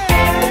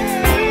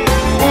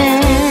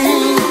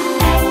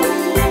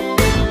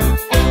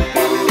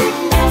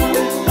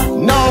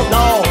 No.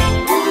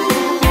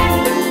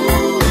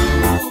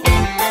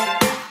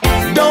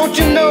 Don't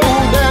you know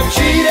that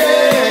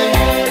cheating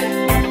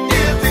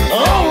is the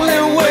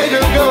only way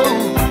to go?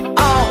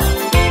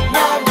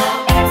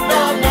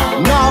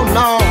 Oh,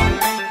 no.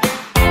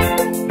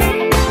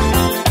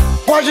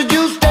 Why should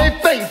you stay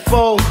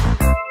faithful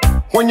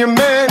when your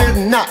man is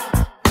not?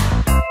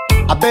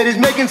 I bet he's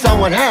making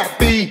someone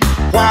happy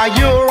while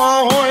you're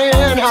all horny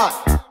and hot.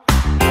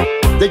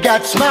 They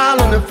got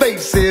smile on their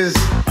faces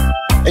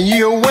and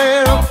you're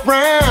wearing a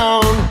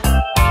frown.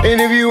 And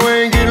if you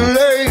ain't getting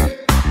laid,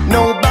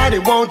 nobody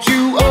wants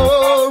you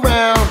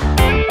around.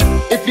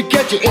 If you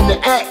catch it in the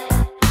act,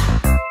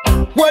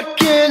 what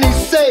can he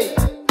say?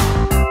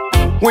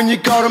 When you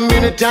caught him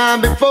anytime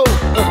before,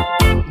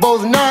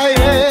 both night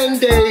and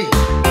day.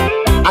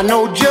 I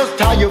know just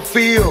how you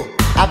feel.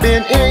 I've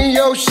been in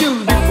your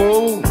shoes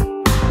before.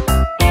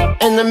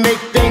 And to make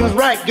things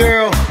right,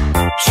 girl,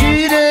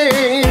 cheating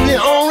is the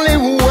only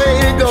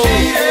way to go.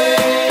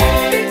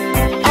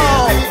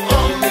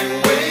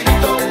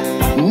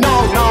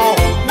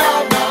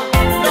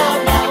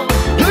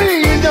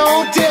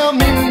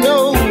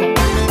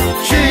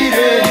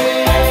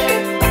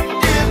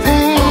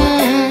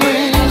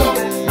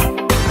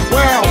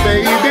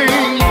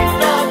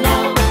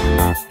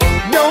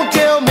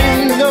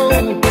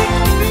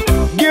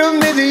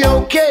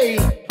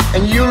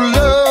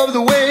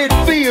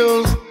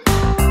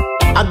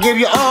 Give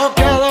you all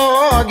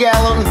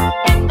gallon.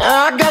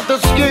 I got the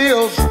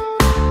skills.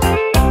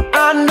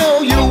 I know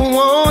you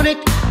want it.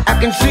 I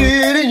can see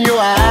it in your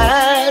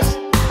eyes.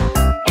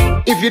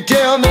 If you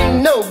tell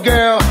me no,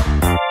 girl,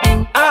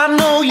 I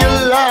know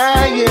you're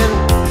lying.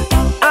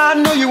 I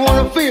know you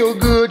wanna feel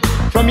good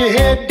from your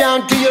head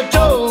down to your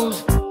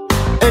toes.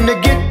 And to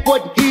get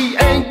what he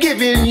ain't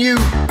giving you,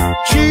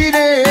 cheating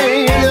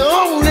is the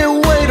only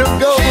way to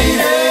go.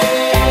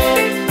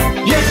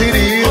 Yes, it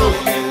is.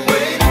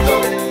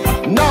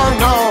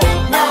 No.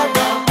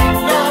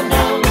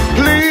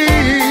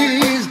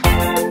 Please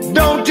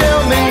don't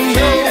tell me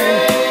no.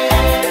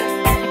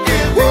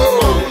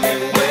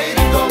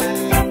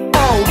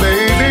 Oh,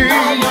 baby.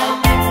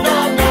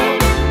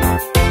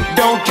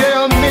 Don't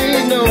tell me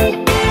no.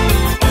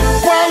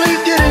 While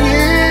he's getting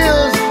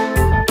his,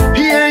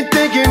 he ain't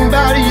thinking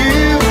about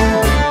you.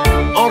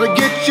 Or to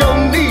get your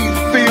needs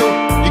filled,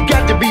 you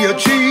got to be a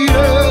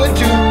cheater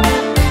too.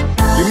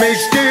 You may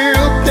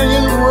still think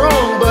it's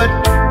wrong, but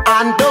I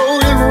know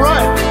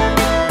right.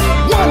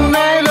 One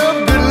night of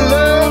good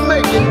love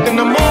making, in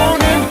the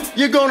morning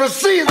you're gonna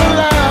see the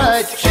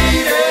light.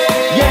 Cheating,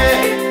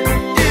 yeah,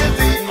 is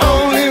the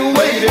only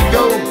way to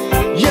go.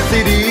 Yes,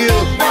 it is.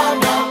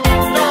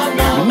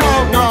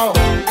 No.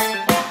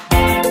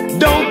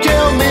 Don't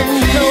tell me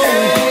no.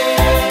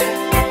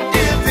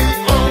 Is the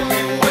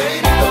only way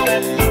to go.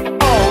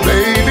 Oh,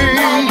 baby.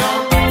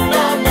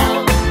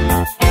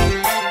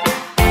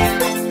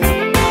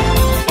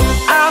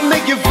 I'll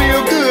make you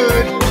feel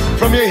good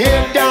from your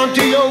head down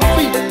to your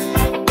feet.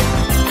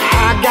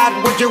 I got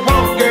what you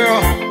want,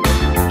 girl.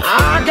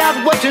 I got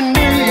what you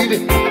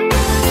need.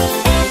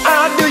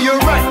 I'll do you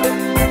right,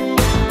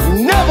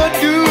 never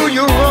do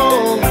you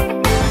wrong.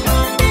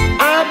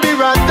 I'll be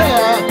right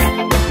there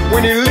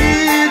when he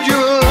leaves you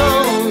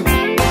alone.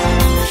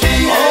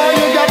 All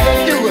you got to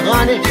do,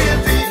 honey,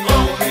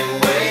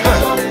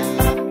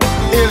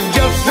 is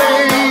just say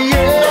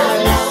yes.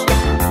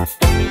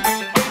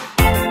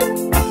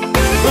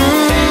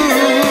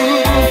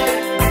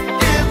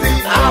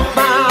 I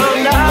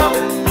found out.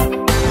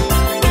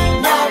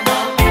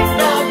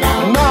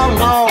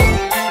 No.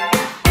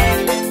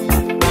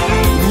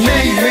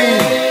 Make me.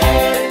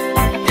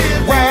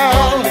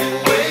 Well,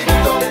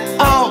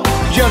 oh,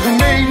 just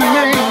make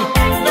me.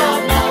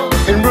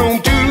 In room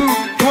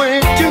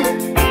 222.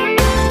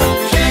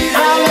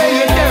 I'll lay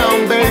you down,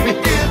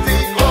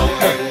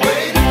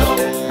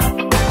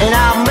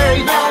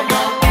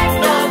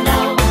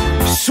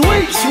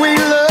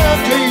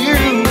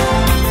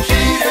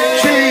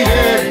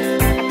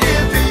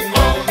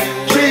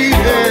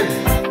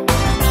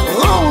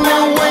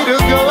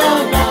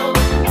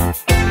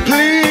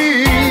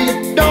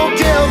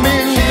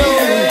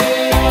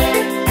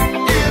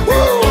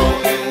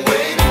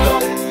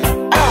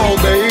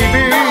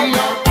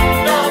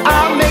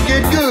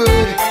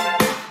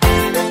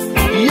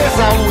 Yes, I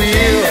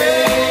will.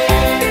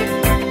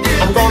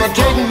 I'm gonna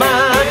take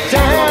my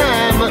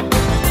time.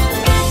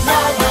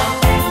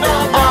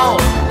 Oh,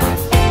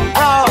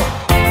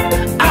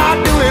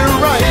 I'll do it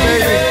right,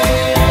 baby.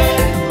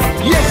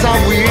 Yes, I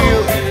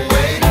will.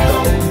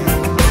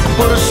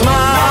 Put a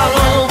smile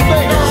on your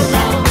face.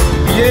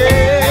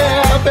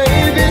 Yeah,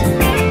 baby.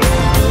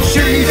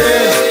 She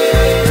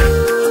said,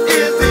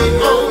 is the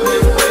only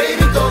way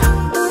to go.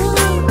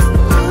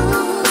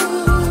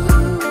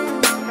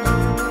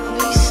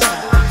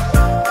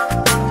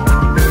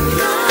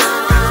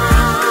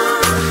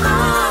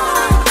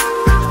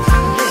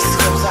 This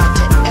goes out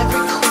to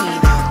every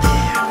queen out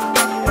there.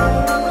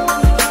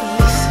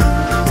 Listen,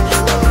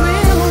 a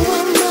real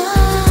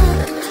woman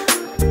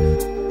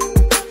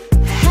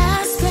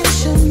has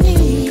special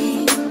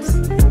needs.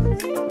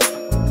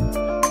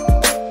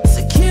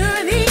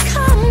 Security,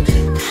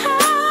 compassion,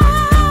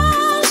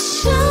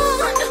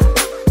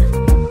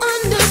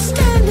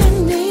 understanding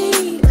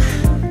need.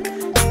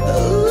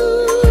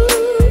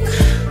 Ooh,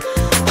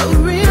 a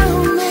real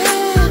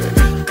man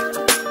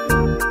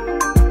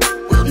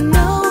will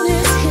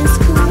notice his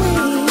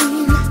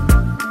queen,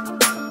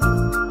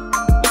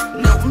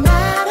 no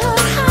matter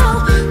how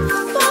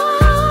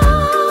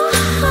far,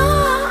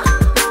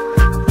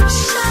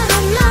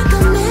 shining like a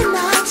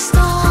midnight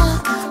star.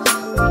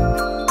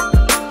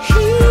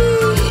 He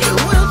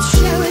will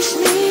cherish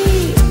me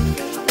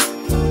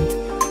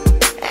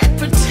and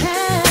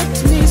protect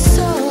me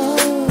so.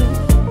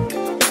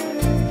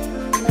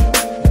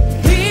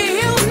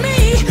 Build me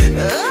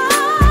up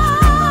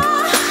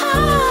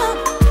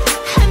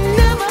and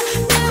never,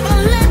 ever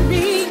let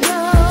me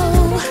go.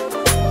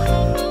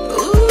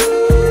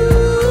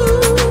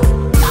 Ooh,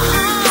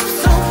 I'm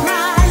so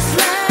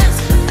priceless,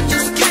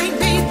 just can't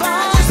be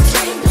bought.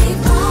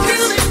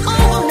 Feeling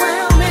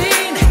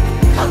overwhelming,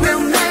 a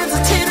real man's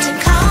attention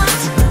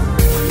costs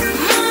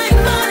mind,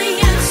 body,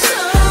 and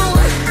soul.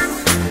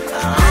 I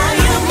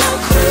am a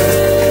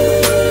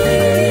queen,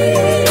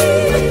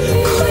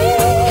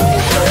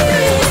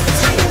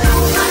 take it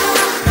over.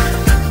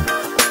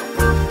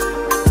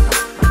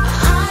 I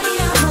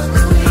am a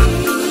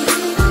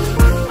queen,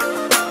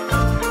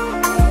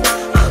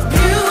 a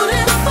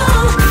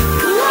beautiful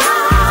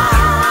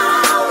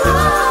flower,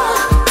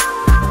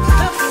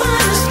 the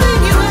finest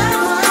thing you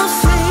ever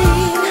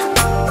seen.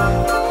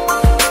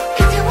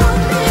 If you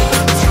want me,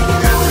 take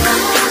it over.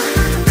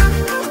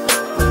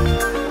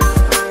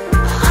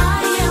 I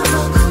am a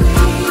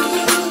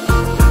queen,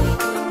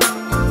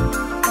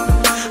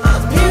 a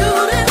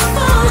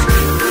beautiful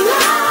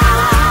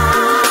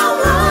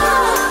flower,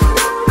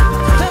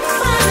 the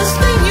finest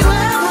thing you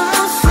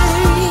ever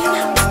seen.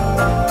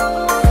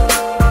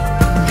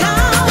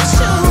 God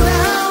showed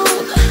out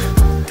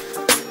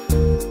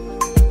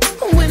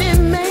when He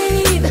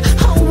made a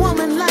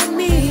woman like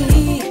me.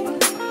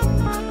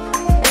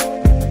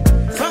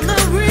 From the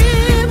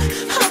rib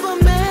of a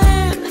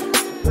man,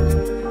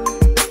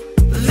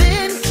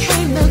 then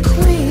came the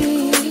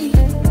queen.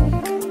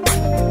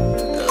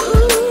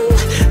 Ooh,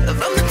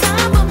 from the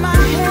top of my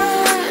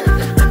head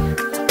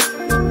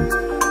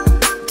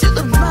to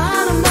the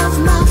bottom of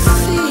my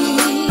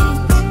feet,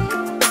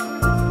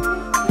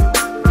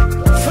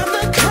 from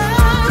the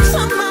curves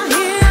of my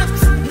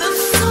hips, the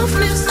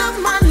softness of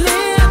my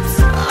lips.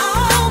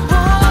 Oh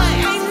boy,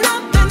 ain't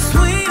nothing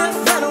sweeter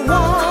than a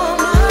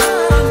woman.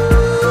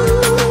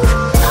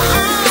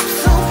 I'm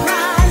so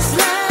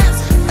priceless,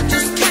 I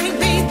just can't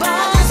be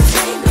bought.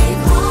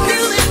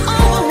 Feeling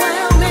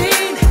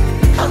overwhelming,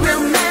 a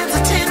real man's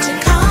attention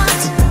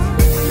costs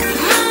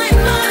mind,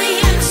 body,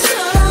 and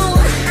soul.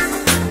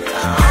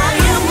 I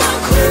am a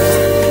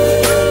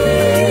queen,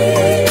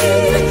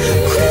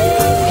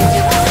 if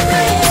you want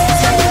me,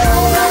 take it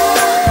over.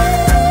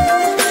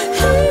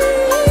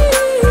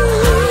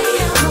 I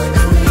am a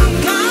queen.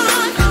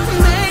 God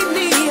made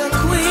me a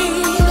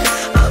queen,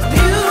 a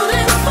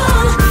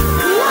beautiful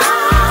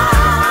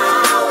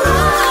flower,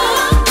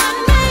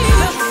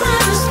 the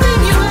finest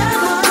thing you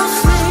ever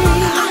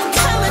seen. I'm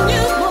telling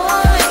you,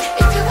 boy,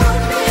 if you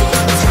want me,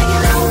 take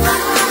it over.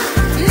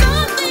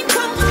 Nothing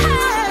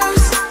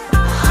compares.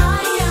 I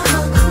am a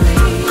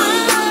queen.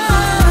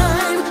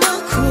 I'm a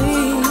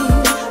queen,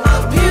 a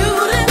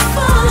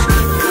beautiful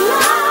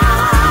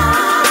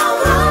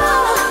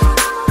flower,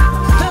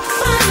 the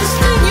finest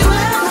thing you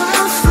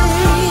ever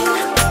seen.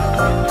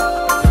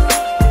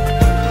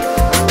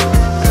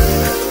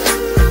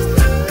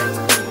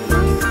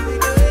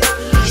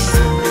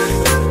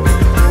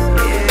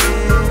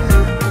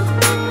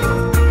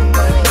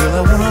 Girl, I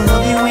wanna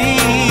love you in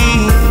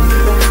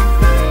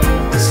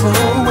this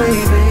whole way,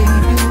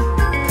 baby.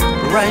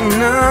 Right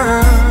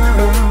now,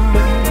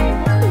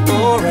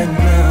 oh, right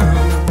now.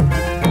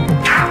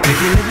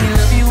 Baby, let me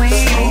love you in.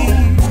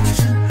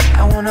 I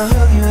wanna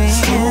hug you in.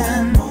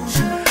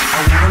 I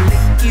wanna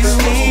lick you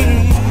in.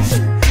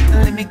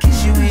 Let me kiss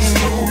you in.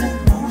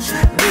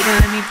 Baby,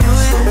 let me do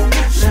it.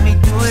 Let me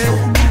do it.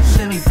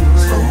 Let me do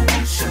it.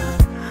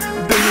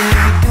 Baby, let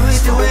me do it.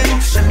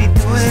 Let me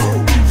do it.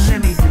 Let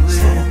me do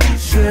it.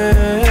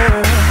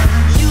 Girl,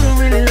 you don't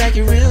really like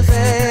it real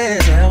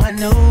fast. How I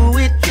know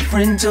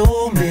friend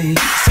told me.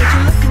 Said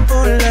you're looking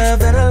for a love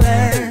that'll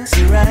last.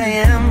 Here I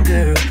am,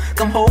 girl,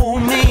 come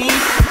hold me.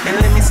 And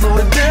let me slow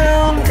it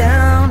down,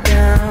 down,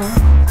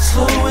 down.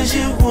 Slow as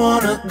you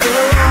wanna go.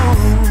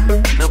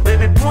 Now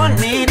baby, point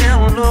me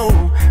down low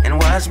and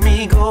watch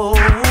me go.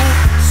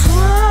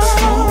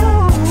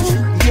 Slow,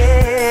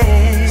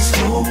 yeah.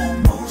 Slow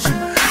motion.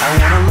 I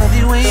wanna love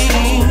you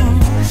in.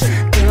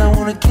 Girl, I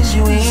wanna kiss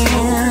you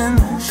in.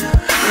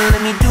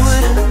 Let me do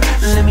it,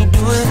 let me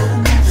do it,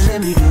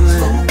 let me do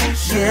it.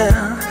 Yeah,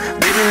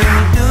 baby, let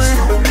me do it,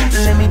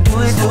 let me do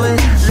it, do it,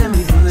 let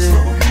me do it.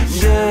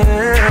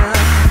 Yeah,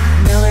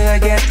 now that I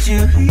got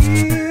you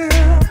here,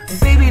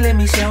 baby, let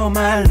me show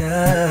my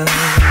love.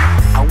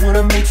 I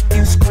wanna make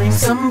you scream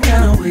some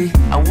kind of way.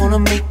 I wanna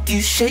make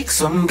you shake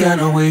some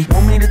kind of way.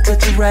 Want me to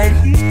touch it right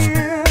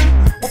here?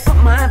 Well, put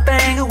my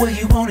finger where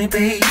you want it,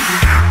 baby.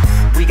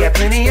 We got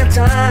plenty of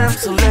time,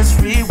 so let's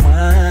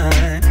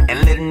rewind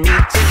and let me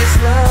take it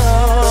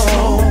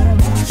slow,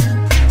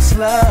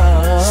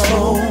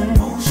 slow,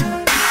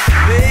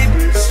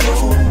 baby,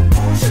 slow,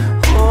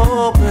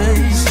 oh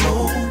baby,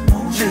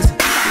 listen,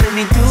 let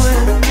me do it,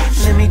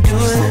 let me do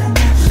it,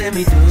 let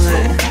me do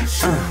it,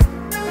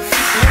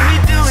 let me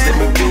do it, let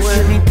me do it,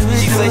 let me do it.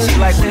 She say she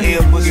like to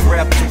hear boogie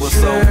rap to her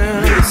soul.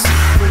 Listen,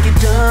 break it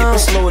down. If I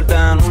slow it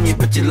down on you,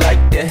 but you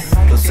like that,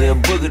 cause they're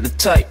boogie the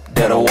type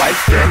that'll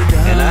wipe that.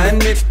 And I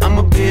admit I'm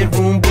a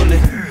bedroom bully,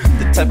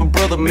 the type of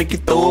brother make you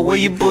throw away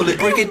your bullet.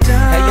 Break it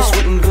down. Have you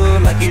sweating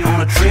good like you're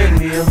on a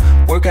treadmill.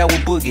 Work out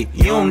with boogie,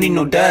 you don't need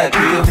no diet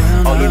pill.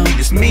 All you need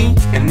is me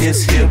and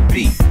this here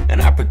beat,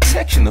 and our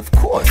protection, of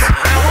course. I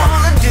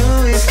wanna do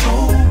it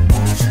slow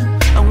motion.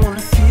 I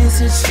wanna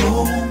kiss it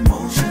slow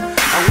motion.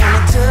 I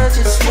wanna touch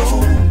it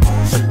slow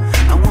motion.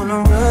 I wanna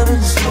rub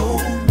it slow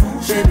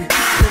motion. Baby,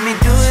 let me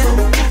do it,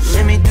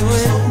 let me do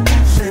it,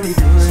 let me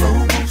do it.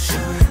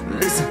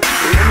 Listen,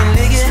 let me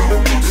lick it,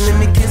 let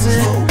me kiss it,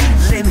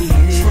 let me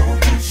hit it.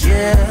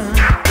 Yeah,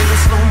 baby,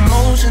 slow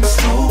motion,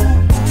 slow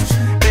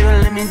motion. Baby,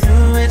 let me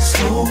do it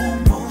slow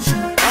motion.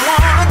 I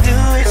wanna do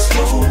it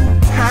slow.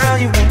 How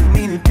you want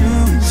me to do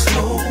it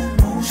slow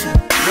motion?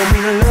 Want me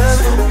to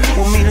love it,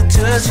 want me to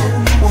touch it,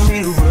 want me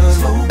to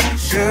rub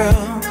it,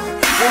 girl.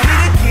 Want me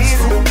to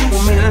kiss it,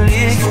 want me to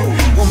lick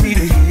it, want me to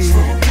hit it.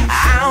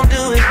 I'll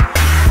do it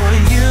for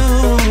you.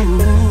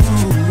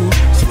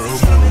 Slow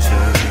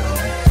motion.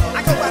 I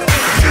go by the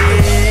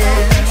name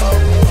of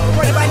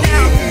right about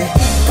now.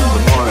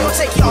 I'm gonna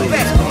take y'all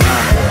back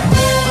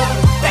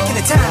in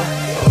the time.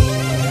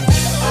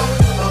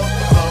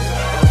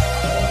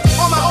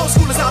 All my old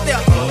schoolers out there,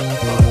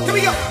 here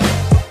we go.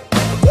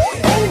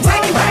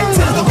 Take it back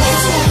to the old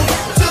school,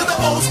 to the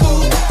old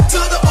school, to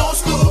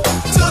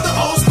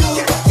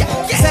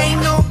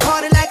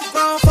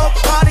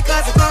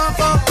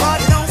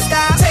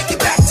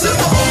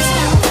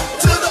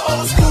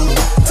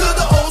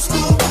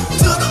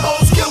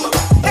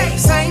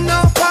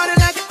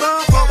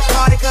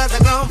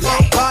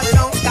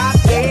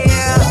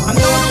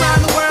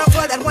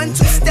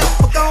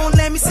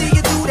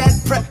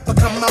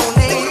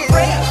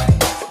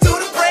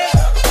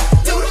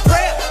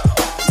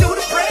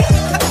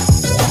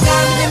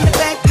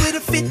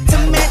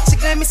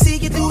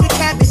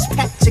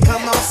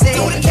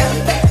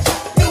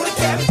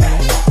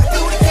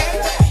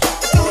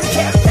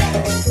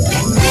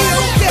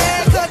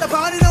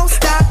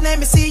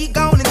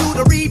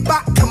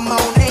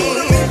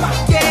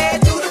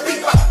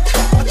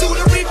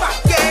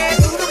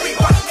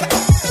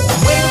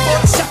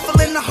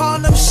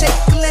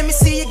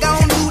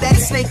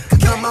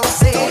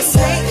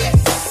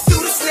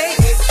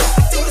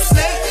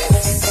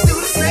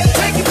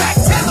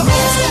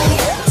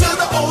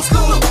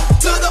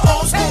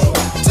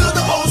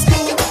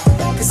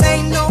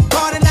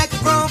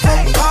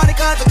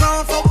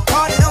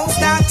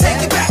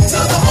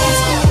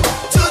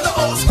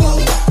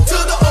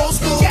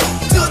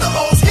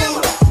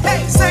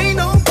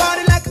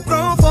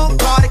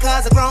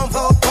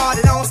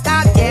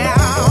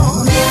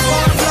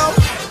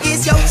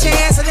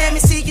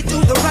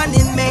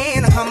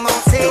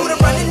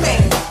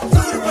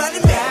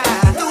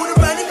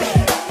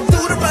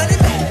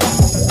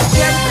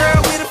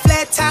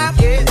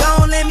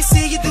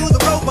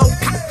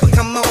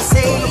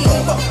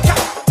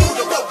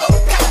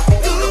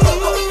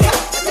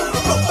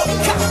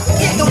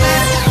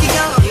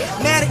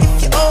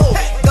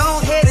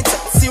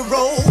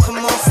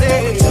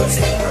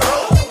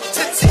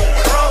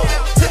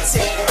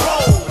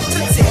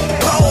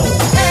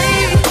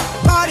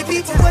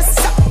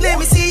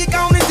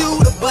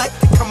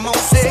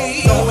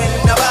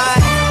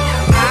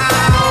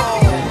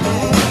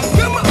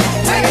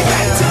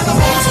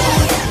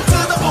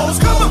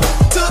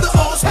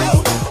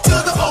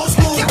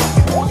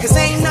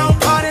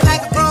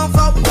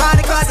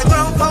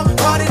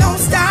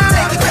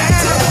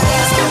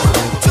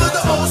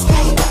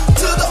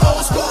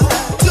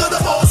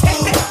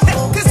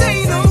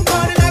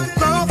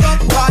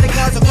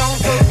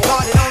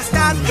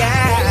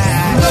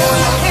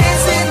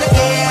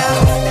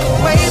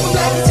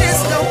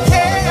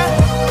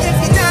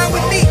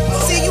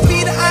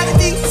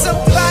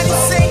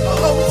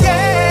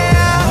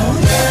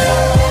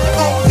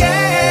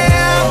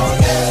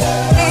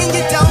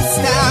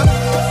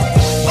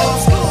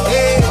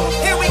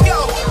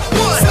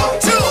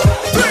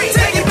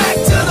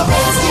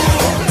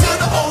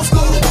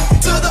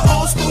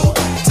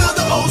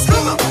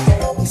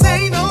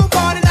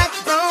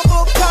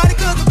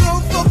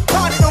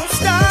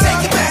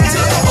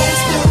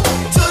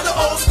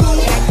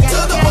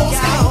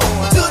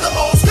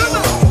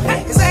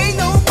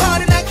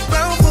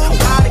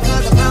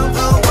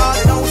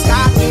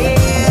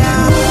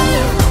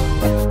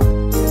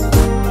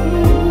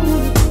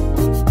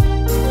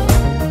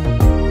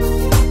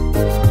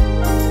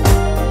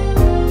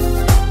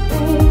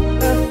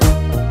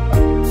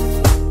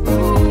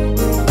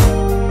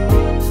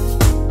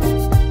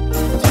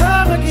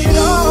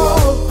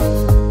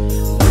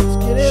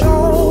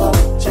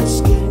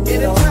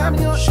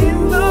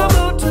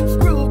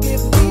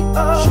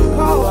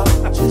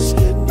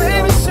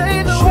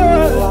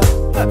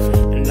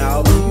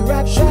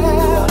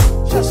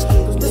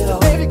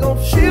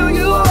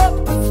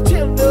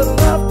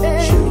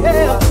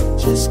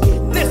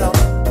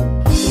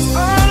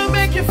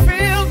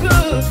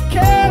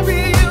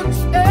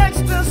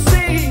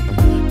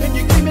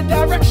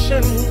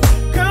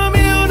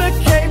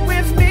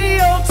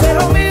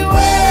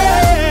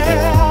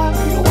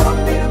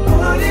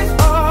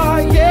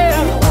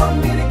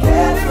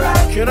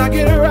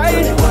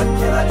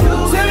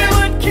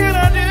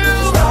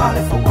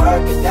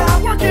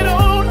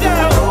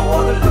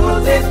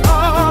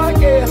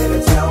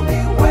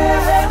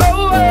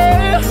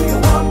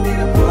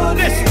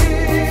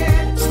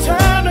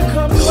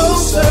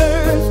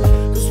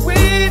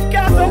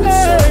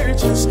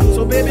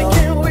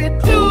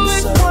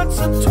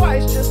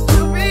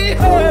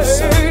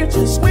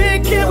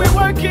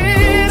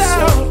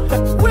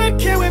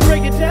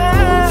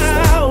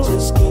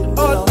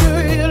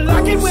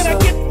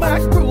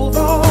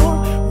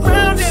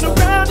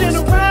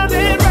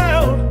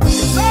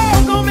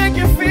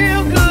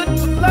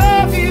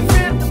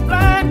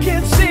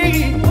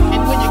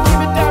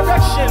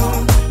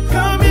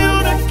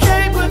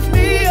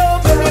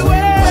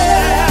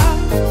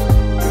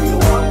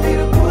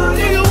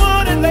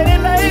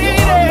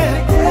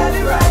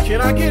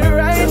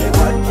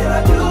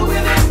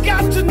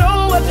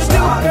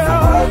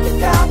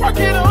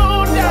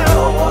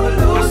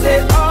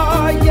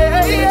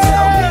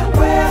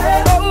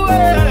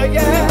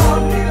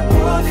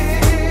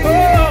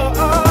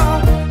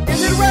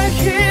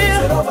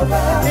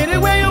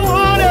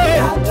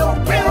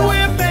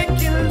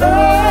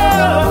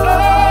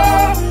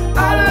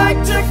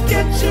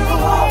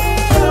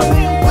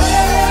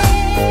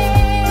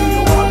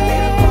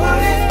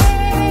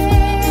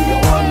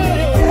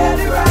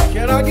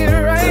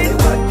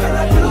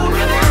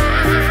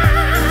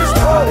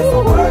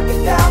So work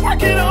it down.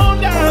 Work it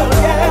on down.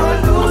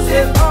 Yeah. Lose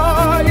it.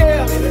 Oh,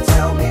 yeah. Baby,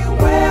 tell me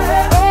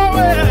where. Oh,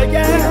 where,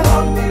 yeah. You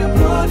want me to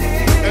put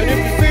it. And if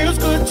it feels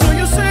good to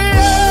you, say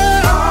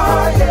yeah. Oh,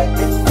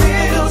 yeah. It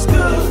feels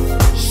good.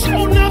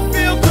 Sure enough,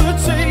 feel good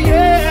to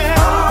yeah.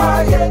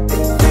 Oh, yeah.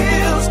 It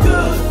feels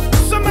good.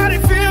 Somebody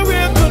feel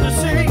real good to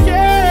say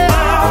yeah.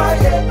 Oh,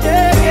 yeah.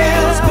 Yeah.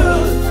 Feels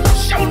good.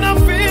 Sure enough,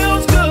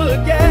 feels good,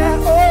 yeah.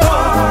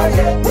 Oh,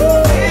 yeah. It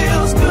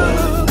feels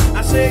good.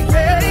 I say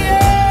yeah.